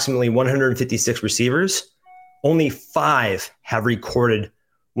approximately 156 receivers. Only 5 have recorded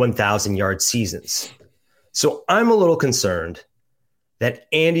 1,000-yard seasons. So I'm a little concerned that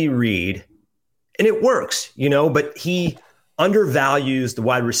Andy Reid, and it works, but he undervalues the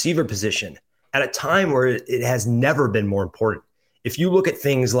wide receiver position at a time where it has never been more important. If you look at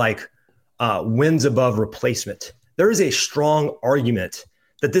things like wins above replacement, there is a strong argument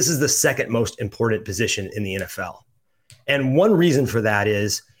that this is the second most important position in the NFL. And one reason for that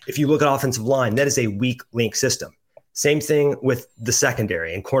is, if you look at offensive line, that is a weak link system. Same thing with the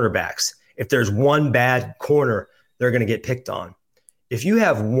secondary and cornerbacks. If there's one bad corner, they're going to get picked on. If you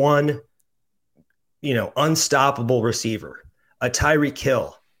have one, unstoppable receiver, a Tyreek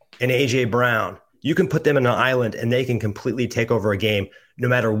Hill, an A.J. Brown, you can put them in an island and they can completely take over a game no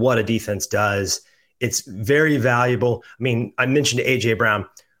matter what a defense does. It's very valuable. I mean, I mentioned A.J. Brown.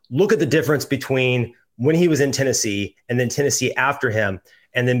 Look at the difference between when he was in Tennessee and then Tennessee after him.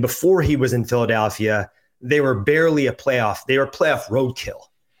 And then before he was in Philadelphia, they were barely they were playoff roadkill.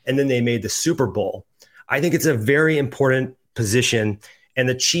 And then they made the Super Bowl. I think it's a very important position. And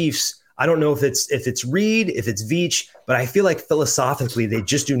the Chiefs, I don't know if it's Reid, if it's Veach, but I feel like philosophically, they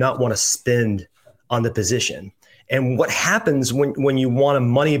just do not want to spend on the position. And what happens when you want to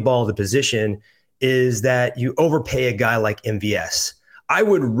moneyball the position is that you overpay a guy like MVS. I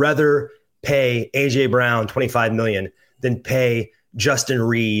would rather pay A.J. Brown $25 million than pay Justin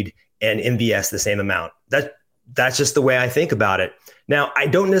Reid and MVS the same amount. That's just the way I think about it. Now, I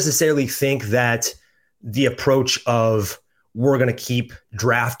don't necessarily think that the approach of we're going to keep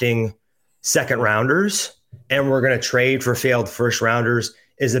drafting second rounders and we're going to trade for failed first rounders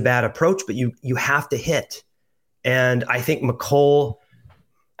is a bad approach, but you have to hit. And I think McCole,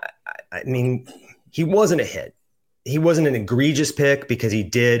 I mean, he wasn't a hit. He wasn't an egregious pick because he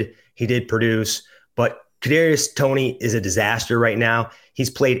did produce, but Kadarius Toney is a disaster right now.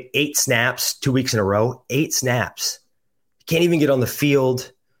 He's played 8 snaps 2 weeks in a row. 8 snaps. Can't even get on the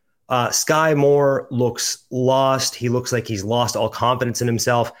field. Sky Moore looks lost. He looks like he's lost all confidence in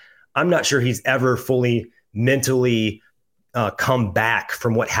himself. I'm not sure he's ever fully mentally come back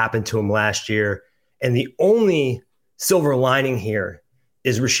from what happened to him last year. And the only silver lining here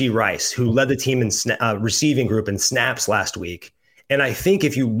is Rashee Rice, who led the team in receiving group in snaps last week. And I think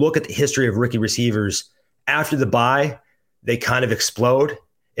if you look at the history of rookie receivers, after the bye, they kind of explode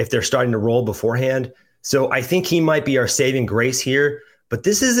if they're starting to roll beforehand. So I think he might be our saving grace here. But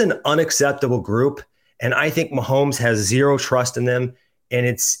this is an unacceptable group. And I think Mahomes has zero trust in them. And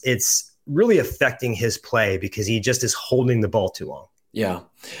it's really affecting his play because he just is holding the ball too long. Yeah.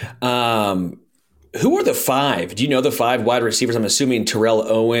 Who are the 5? Do you know the 5 wide receivers? I'm assuming Terrell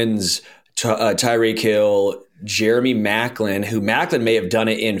Owens, Tyreek Hill, Jeremy Maclin, who Maclin may have done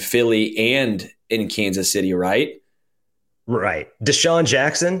it in Philly and in Kansas City, right? Right. Deshaun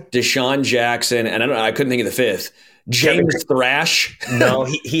Jackson, and I couldn't think of the 5th. James Thrash. No,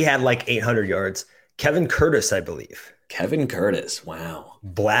 he had like 800 yards. Kevin Curtis, I believe. Kevin Curtis. Wow.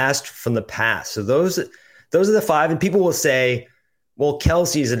 Blast from the past. So those are the 5. And people will say, well,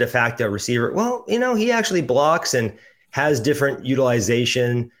 Kelsey's a de facto receiver. Well, he actually blocks and has different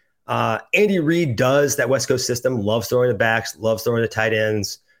utilization. Andy Reid does that West Coast system, loves throwing the backs, loves throwing the tight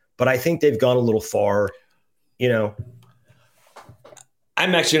ends. But I think they've gone a little far,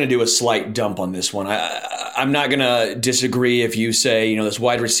 I'm actually going to do a slight dump on this one. I'm not going to disagree if you say, this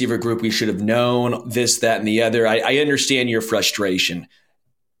wide receiver group, we should have known this, that, and the other. I understand your frustration.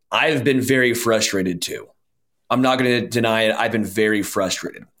 I've been very frustrated too. I'm not going to deny it. I've been very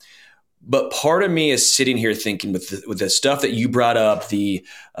frustrated. But part of me is sitting here thinking with the stuff that you brought up, the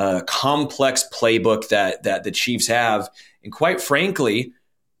complex playbook that the Chiefs have, and quite frankly,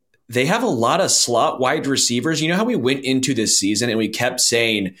 they have a lot of slot wide receivers. You know how we went into this season and we kept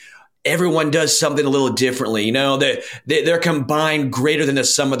saying, everyone does something a little differently. You know, they're combined greater than the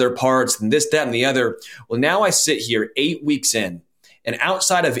sum of their parts and this, that, and the other. Well, now I sit here 8 weeks in, and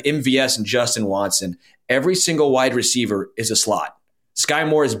outside of MVS and Justin Watson, every single wide receiver is a slot. Sky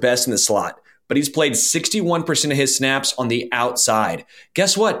Moore is best in the slot, but he's played 61% of his snaps on the outside.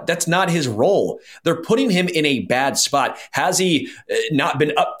 Guess what? That's not his role. They're putting him in a bad spot. Has he not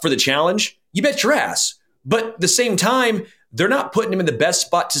been up for the challenge? You bet your ass. But at the same time, they're not putting him in the best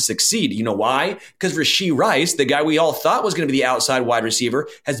spot to succeed. You know why? Because Rashee Rice, the guy we all thought was going to be the outside wide receiver,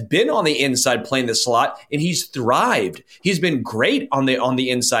 has been on the inside playing the slot, and he's thrived. He's been great on the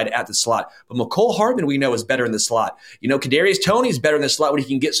inside at the slot. But McCole Hardman, we know, is better in the slot. You know, Kadarius Toney is better in the slot when he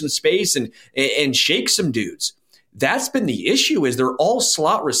can get some space and shake some dudes. That's been the issue, is they're all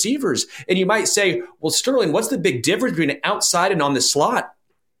slot receivers. And you might say, well, Sterling, what's the big difference between outside and on the slot?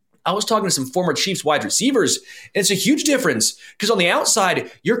 I was talking to some former Chiefs wide receivers, and it's a huge difference because on the outside,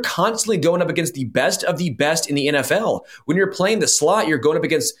 you're constantly going up against the best of the best in the NFL. When you're playing the slot, you're going up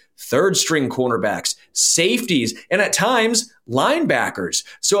against third-string cornerbacks, safeties, and at times, linebackers.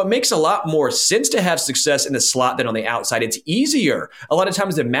 So it makes a lot more sense to have success in the slot than on the outside. It's easier. A lot of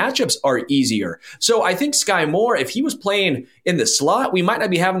times the matchups are easier. So I think Sky Moore, if he was playing in the slot, we might not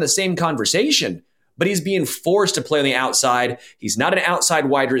be having the same conversation. But he's being forced to play on the outside. He's not an outside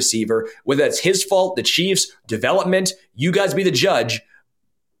wide receiver. Whether that's his fault, the Chiefs, development, you guys be the judge.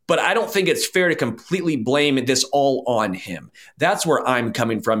 But I don't think it's fair to completely blame this all on him. That's where I'm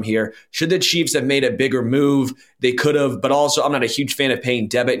coming from here. Should the Chiefs have made a bigger move? They could have, but also I'm not a huge fan of paying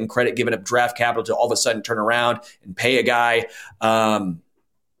debit and credit, giving up draft capital to all of a sudden turn around and pay a guy.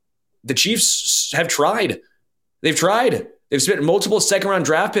 The Chiefs have tried. They've tried. They've spent multiple second-round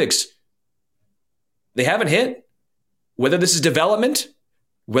draft picks. They haven't hit. Whether this is development,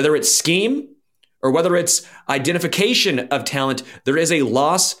 whether it's scheme, or whether it's identification of talent, there is a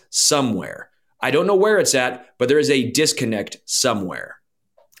loss somewhere. I don't know where it's at, but there is a disconnect somewhere.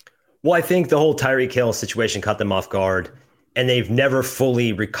 Well, I think the whole Tyreek Hill situation caught them off guard, and they've never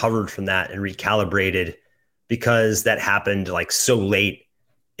fully recovered from that and recalibrated because that happened like so late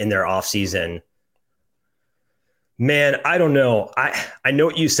in their offseason. Man, I don't know. I know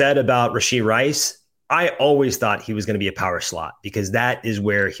what you said about Rashee Rice. I always thought he was going to be a power slot because that is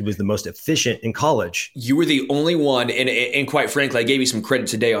where he was the most efficient in college. You were the only one, and quite frankly, I gave you some credit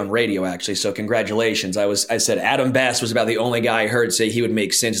today on radio, actually, so congratulations. I said Adam Bass was about the only guy I heard say he would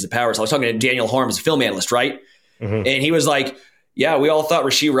make sense as a power slot. I was talking to Daniel Harms, a film analyst, right? Mm-hmm. And he was like, yeah, we all thought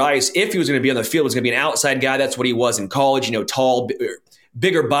Rashee Rice, if he was going to be on the field, was going to be an outside guy. That's what he was in college. You know, tall,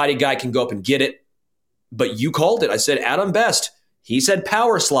 bigger body guy can go up and get it. But you called it. I said Adam Best. He said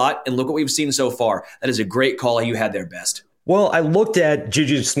power slot, and look what we've seen so far. That is a great call you had there, Best. Well, I looked at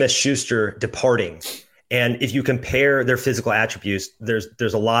Juju Smith-Schuster departing, and if you compare their physical attributes, there's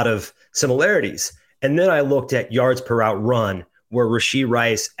a lot of similarities. And then I looked at yards per route run, where Rashee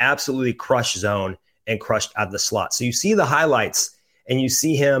Rice absolutely crushed zone and crushed out of the slot. So you see the highlights, and you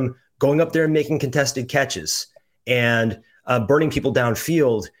see him going up there and making contested catches and burning people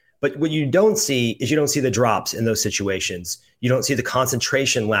downfield. But what you don't see is you don't see the drops in those situations. You don't see the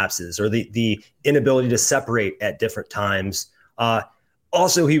concentration lapses or the inability to separate at different times.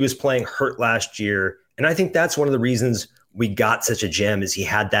 Also, he was playing hurt last year. And I think that's one of the reasons we got such a gem is he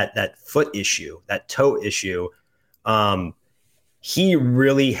had that foot issue, that toe issue. He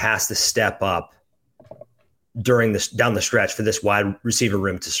really has to step up down the stretch for this wide receiver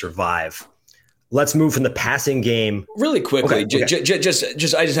room to survive. Let's move from the passing game. Really quickly, Okay. I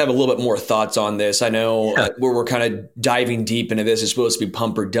just have a little bit more thoughts on this. I know we're kind of diving deep into this. It's supposed to be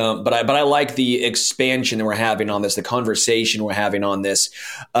pump or dump, but I like the expansion that we're having on this, the conversation we're having on this.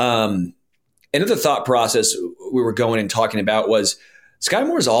 Another thought process we were going and talking about was Sky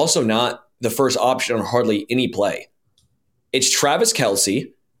Moore is also not the first option on hardly any play. It's Travis Kelce.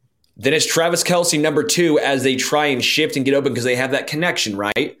 Then it's Travis Kelce number 2 as they try and shift and get open because they have that connection,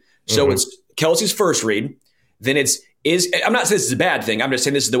 right? So it's Kelce's first read. Then I'm not saying this is a bad thing. I'm just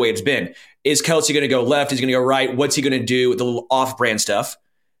saying this is the way it's been. Is Kelce going to go left? Is he going to go right? What's he going to do with the little off-brand stuff?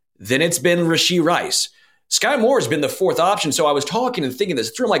 Then it's been Rashee Rice. Sky Moore has been the 4th option. So I was talking and thinking this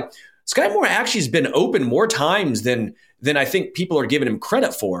through. I'm like, Sky Moore actually has been open more times than I think people are giving him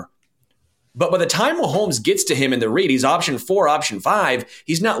credit for. But by the time Mahomes gets to him in the read, he's option 4, option 5.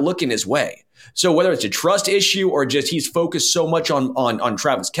 He's not looking his way. So whether it's a trust issue or just he's focused so much on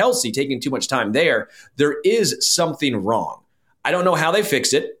Travis Kelce, taking too much time there is something wrong. I don't know how they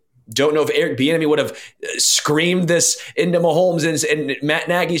fix it. Don't know if Eric Bieniemy would have screamed this into Mahomes and Matt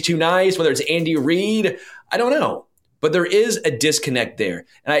Nagy's too nice, whether it's Andy Reid. I don't know. But there is a disconnect there.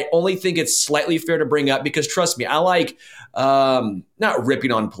 And I only think it's slightly fair to bring up because, trust me, I like not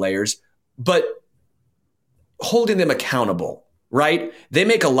ripping on players, but holding them accountable, right? They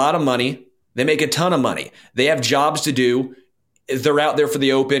make a lot of money. They make a ton of money. They have jobs to do. They're out there for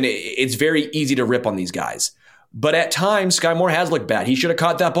the open. It's very easy to rip on these guys. But at times, Sky Moore has looked bad. He should have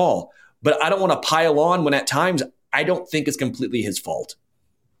caught that ball. But I don't want to pile on when at times I don't think it's completely his fault.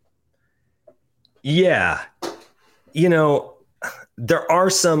 Yeah. You know, there are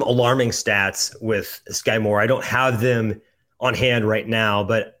some alarming stats with Sky Moore. I don't have them on hand right now,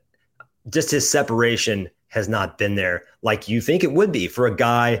 but just his separation has not been there like you think it would be for a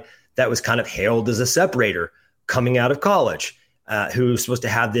guy that was kind of hailed as a separator coming out of college, who's supposed to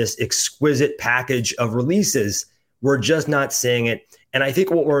have this exquisite package of releases. We're just not seeing it. And I think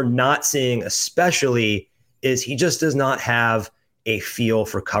what we're not seeing especially is he just does not have a feel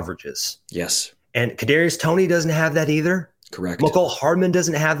for coverages. Yes. And Kadarius Toney doesn't have that either. Correct. McCole Hardman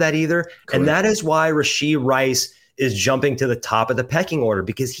doesn't have that either. Correct. And that is why Rashee Rice is jumping to the top of the pecking order,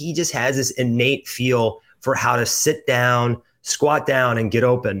 because he just has this innate feel for how to sit down, squat down, and get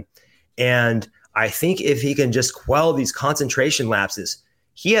open. And I think if he can just quell these concentration lapses,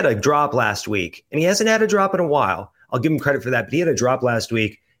 he had a drop last week, and he hasn't had a drop in a while. I'll give him credit for that, but he had a drop last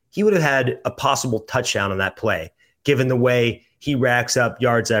week. He would have had a possible touchdown on that play, given the way he racks up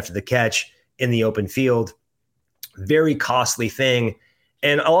yards after the catch in the open field. Very costly thing.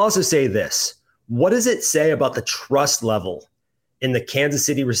 And I'll also say this. What does it say about the trust level in the Kansas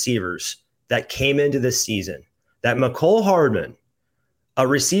City receivers that came into this season that McCole Hardman, a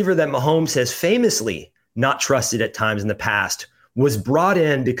receiver that Mahomes has famously not trusted at times in the past, was brought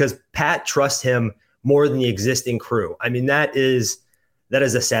in because Pat trusts him more than the existing crew? I mean, that is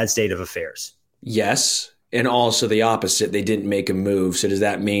a sad state of affairs. Yes. And also the opposite. They didn't make a move. So does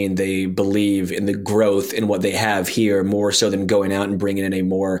that mean they believe in the growth in what they have here more so than going out and bringing in a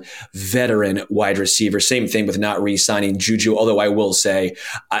more veteran wide receiver? Same thing with not re-signing Juju. Although I will say,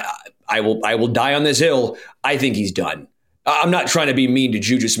 I will die on this hill. I think he's done. I'm not trying to be mean to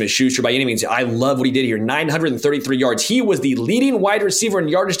Juju Smith-Schuster by any means. I love what he did here. 933 yards. He was the leading wide receiver in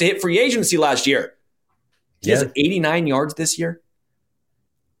yardage to hit free agency last year. He has 89 yards this year.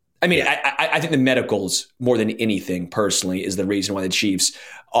 I mean, I think the medicals, more than anything, personally, is the reason why the Chiefs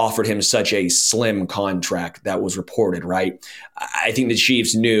offered him such a slim contract that was reported, right? I think the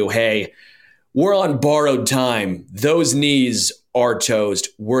Chiefs knew, hey, we're on borrowed time. Those knees are toast.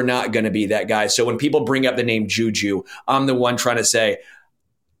 We're not going to be that guy. So when people bring up the name Juju, I'm the one trying to say,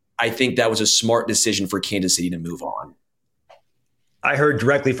 I think that was a smart decision for Kansas City to move on. I heard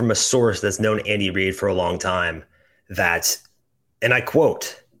directly from a source that's known Andy Reid for a long time that, and I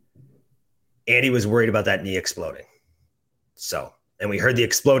quote, Andy was worried about that knee exploding. So, and we heard the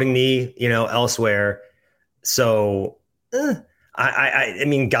exploding knee, elsewhere. So, I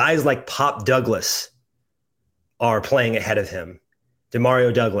mean, guys like Pop Douglas are playing ahead of him.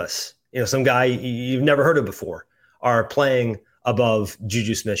 Demario Douglas, some guy you've never heard of before, are playing above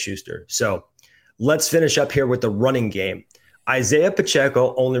Juju Smith-Schuster. So let's finish up here with the running game. Isaiah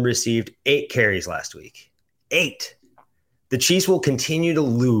Pacheco only received 8 carries last week. 8. The Chiefs will continue to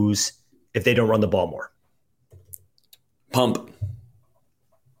lose if they don't run the ball more. Pump.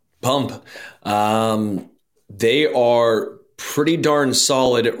 They are pretty darn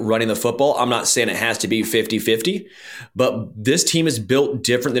solid running the football. I'm not saying it has to be 50-50, but this team is built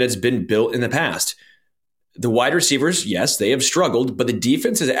different than it's been built in the past. The wide receivers, yes, they have struggled, but the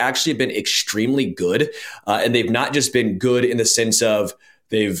defense has actually been extremely good. And they've not just been good in the sense of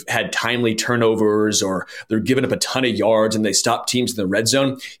they've had timely turnovers or they're giving up a ton of yards and they stop teams in the red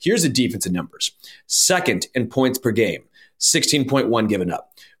zone. Here's the defensive numbers. 2nd in points per game, 16.1 given up.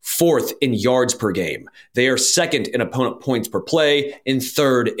 4th in yards per game. They are 2nd in opponent points per play and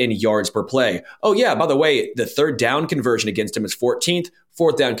 3rd in yards per play. Oh yeah, by the way, the 3rd down conversion against him is 14th.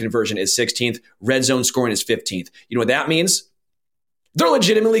 4th down conversion is 16th. Red zone scoring is 15th. You know what that means? They're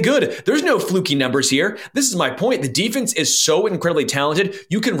legitimately good. There's no fluky numbers here. This is my point. The defense is so incredibly talented.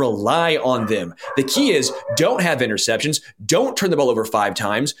 You can rely on them. The key is don't have interceptions. Don't turn the ball over 5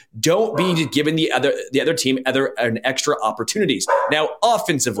 times. Don't be giving the other team an extra opportunities. Now,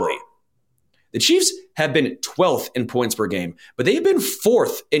 offensively, the Chiefs have been 12th in points per game, but they have been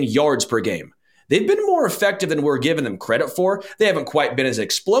 4th in yards per game. They've been more effective than we're giving them credit for. They haven't quite been as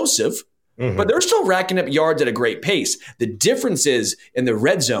explosive. But they're still racking up yards at a great pace. The difference is in the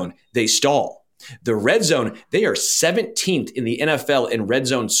red zone, they stall. The red zone, they are 17th in the NFL in red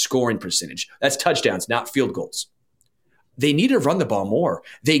zone scoring percentage. That's touchdowns, not field goals. They need to run the ball more.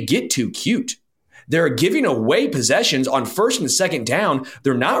 They get too cute. They're giving away possessions on first and second down.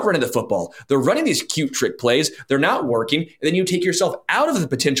 They're not running the football. They're running these cute trick plays. They're not working. And then you take yourself out of the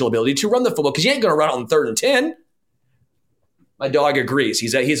potential ability to run the football because you ain't going to run on 3rd and 10. My dog agrees.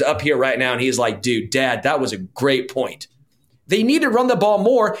 He's up here right now, and he's like, dude, Dad, that was a great point. They need to run the ball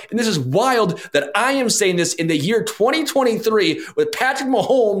more, and this is wild that I am saying this in the year 2023 with Patrick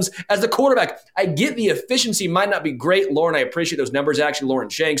Mahomes as the quarterback. I get the efficiency might not be great. Lauren, I appreciate those numbers. Actually, Lauren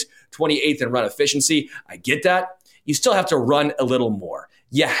Shanks, 28th in run efficiency. I get that. You still have to run a little more.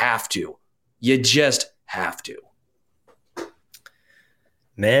 You have to. You just have to.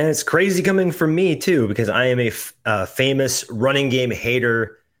 Man, it's crazy coming from me, too, because I am a famous running game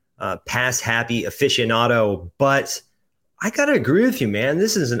hater, pass-happy aficionado, but I got to agree with you, man.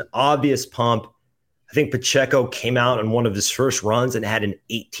 This is an obvious pump. I think Pacheco came out on one of his first runs and had an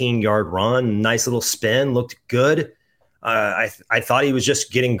 18-yard run. Nice little spin, looked good. I thought he was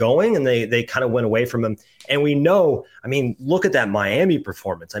just getting going, and they kind of went away from him. And we know, I mean, look at that Miami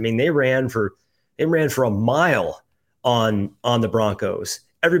performance. I mean, they ran for a mile on the Broncos.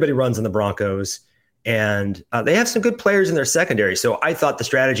 Everybody runs on the Broncos, and they have some good players in their secondary. So I thought the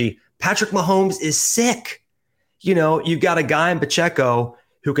strategy, Patrick Mahomes is sick. You know, you've got a guy in Pacheco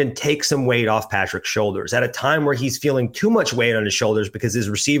who can take some weight off Patrick's shoulders at a time where he's feeling too much weight on his shoulders because his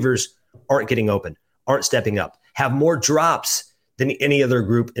receivers aren't getting open, aren't stepping up, have more drops than any other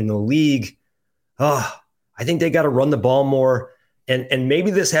group in the league. I think they got to run the ball more. And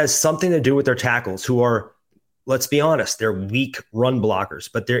maybe this has something to do with their tackles who are, let's be honest, they're weak run blockers,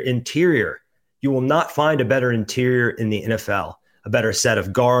 but their interior, you will not find a better interior in the NFL, a better set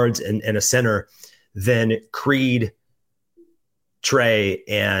of guards and a center than Creed, Trey,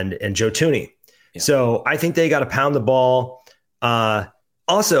 and Joe Tooney. Yeah. So I think they got to pound the ball.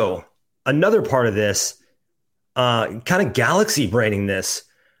 Also, another part of this, kind of galaxy braining this,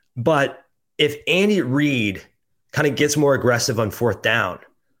 but if Andy Reid kind of gets more aggressive on 4th down,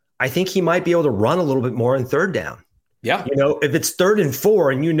 I think he might be able to run a little bit more on 3rd down. Yeah. You know, if it's 3rd and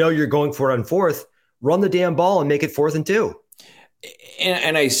 4 and you know you're going for it on 4th, run the damn ball and make it 4th and 2.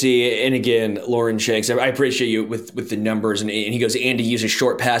 And I see, and again, Lauren Shanks, I appreciate you with the numbers. And he goes, Andy uses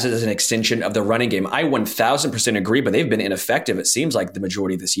short passes as an extension of the running game. I 1,000% agree, but they've been ineffective, it seems like, the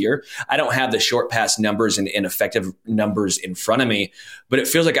majority of this year. I don't have the short pass numbers and ineffective numbers in front of me, but it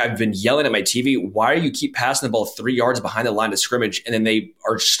feels like I've been yelling at my TV, why do you keep passing the ball 3 yards behind the line of scrimmage? And then they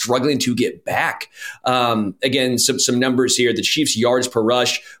are struggling to get back. Again, some numbers here. The Chiefs' yards per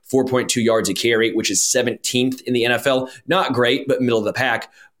rush, 4.2 yards a carry, which is 17th in the NFL. Not great, but middle of the pack.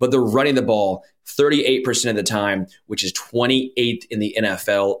 But they're running the ball 38% of the time, which is 28th in the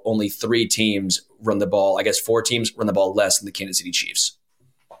NFL. Only 3 teams run the ball. I guess 4 teams run the ball less than the Kansas City Chiefs.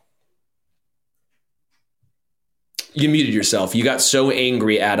 You muted yourself. You got so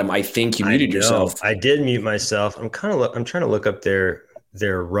angry, Adam. I think you muted yourself. I did mute myself. I'm trying to look up their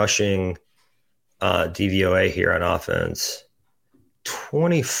rushing DVOA here on offense.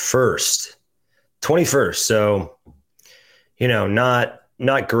 21st. So, you know, not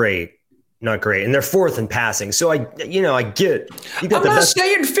great. And they're 4th in passing. So I get you got I'm not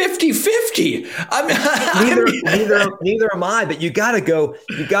saying 50-50. Neither am I, but you gotta go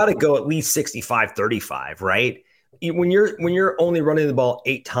at least 65-35, right? When you're only running the ball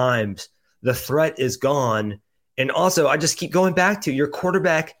 8 times, the threat is gone. And also, I just keep going back to your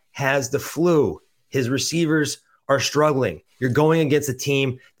quarterback has the flu. His receivers are struggling. You're going against a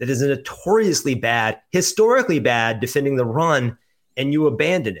team that is notoriously bad, historically bad, defending the run, and you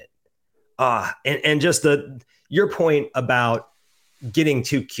abandon it. And just your point about getting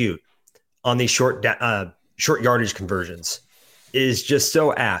too cute on these short yardage conversions is just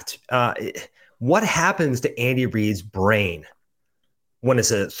so apt. What happens to Andy Reid's brain when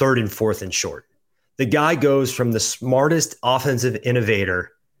it's a 3rd and 4th and short? The guy goes from the smartest offensive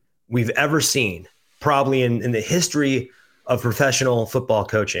innovator we've ever seen, probably in the history of professional football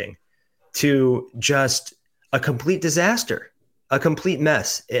coaching, to just a complete disaster, a complete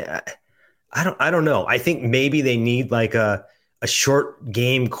mess. I don't know. I think maybe they need like a short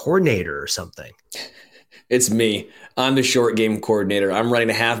game coordinator or something. It's me. I'm the short game coordinator. I'm running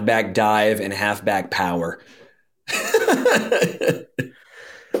a halfback dive and halfback power.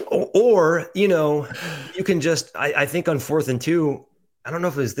 Or, you can just, I think on 4th and 2, I don't know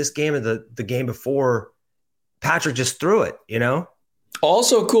if it was this game or the game before, Patrick just threw it,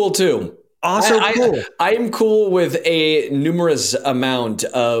 Also cool too. Cool. I am cool with a numerous amount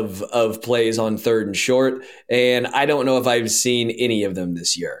of plays on 3rd and short, and I don't know if I've seen any of them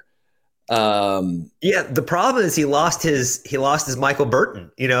this year. The problem is he lost his Michael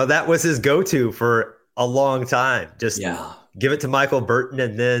Burton. That was his go-to for a long time. give it to Michael Burton.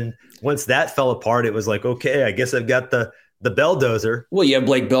 And then once that fell apart, it was like, okay, I guess I've got the belldozer. Well, you have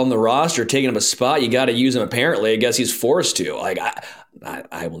Blake Bell in the roster, taking him a spot. You got to use him. Apparently, I guess he's forced to. Like,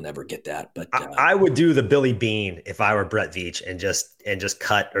 I will never get that. But I would do the Billy Bean if I were Brett Veach and just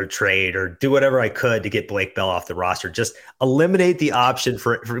cut or trade or do whatever I could to get Blake Bell off the roster. Just eliminate the option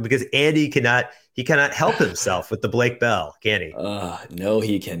for because Andy cannot help himself with the Blake Bell, can he? No,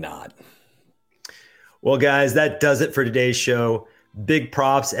 he cannot. Well, guys, that does it for today's show. Big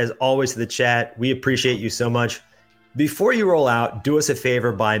props, as always, to the chat. We appreciate you so much. Before you roll out, do us a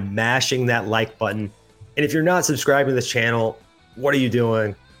favor by mashing that like button. And if you're not subscribing to this channel, what are you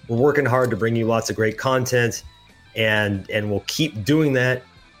doing? We're working hard to bring you lots of great content, and we'll keep doing that.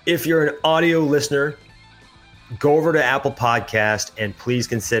 If you're an audio listener, go over to Apple Podcast and please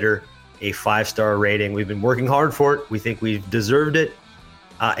consider a 5-star rating. We've been working hard for it. We think we've deserved it.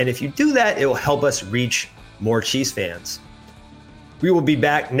 And if you do that, it will help us reach more Chiefs fans. We will be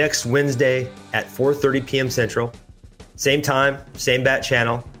back next Wednesday at 4:30 p.m. Central. Same time, same bat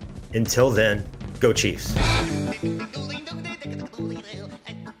channel. Until then, go Chiefs.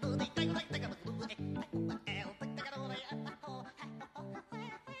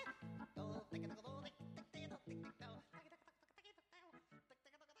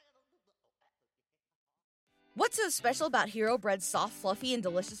 What's so special about Hero Bread's soft, fluffy, and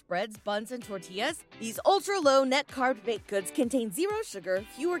delicious breads, buns, and tortillas? These ultra-low net-carb baked goods contain 0 sugar,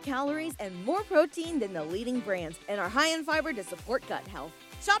 fewer calories, and more protein than the leading brands, and are high in fiber to support gut health.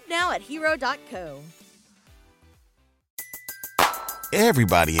 Shop now at hero.co.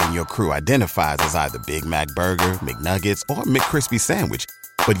 Everybody in your crew identifies as either Big Mac Burger, McNuggets, or McCrispy Sandwich.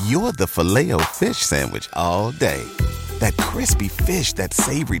 But you're the Filet-O-Fish Sandwich all day. That crispy fish, that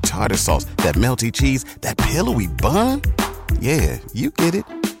savory tartar sauce, that melty cheese, that pillowy bun. Yeah, you get it.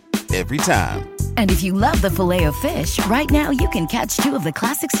 Every time. And if you love the Filet-O-Fish, right now you can catch 2 of the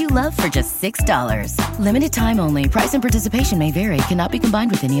classics you love for just $6. Limited time only. Price and participation may vary. Cannot be combined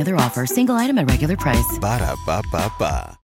with any other offer. Single item at regular price. Ba-da-ba-ba-ba.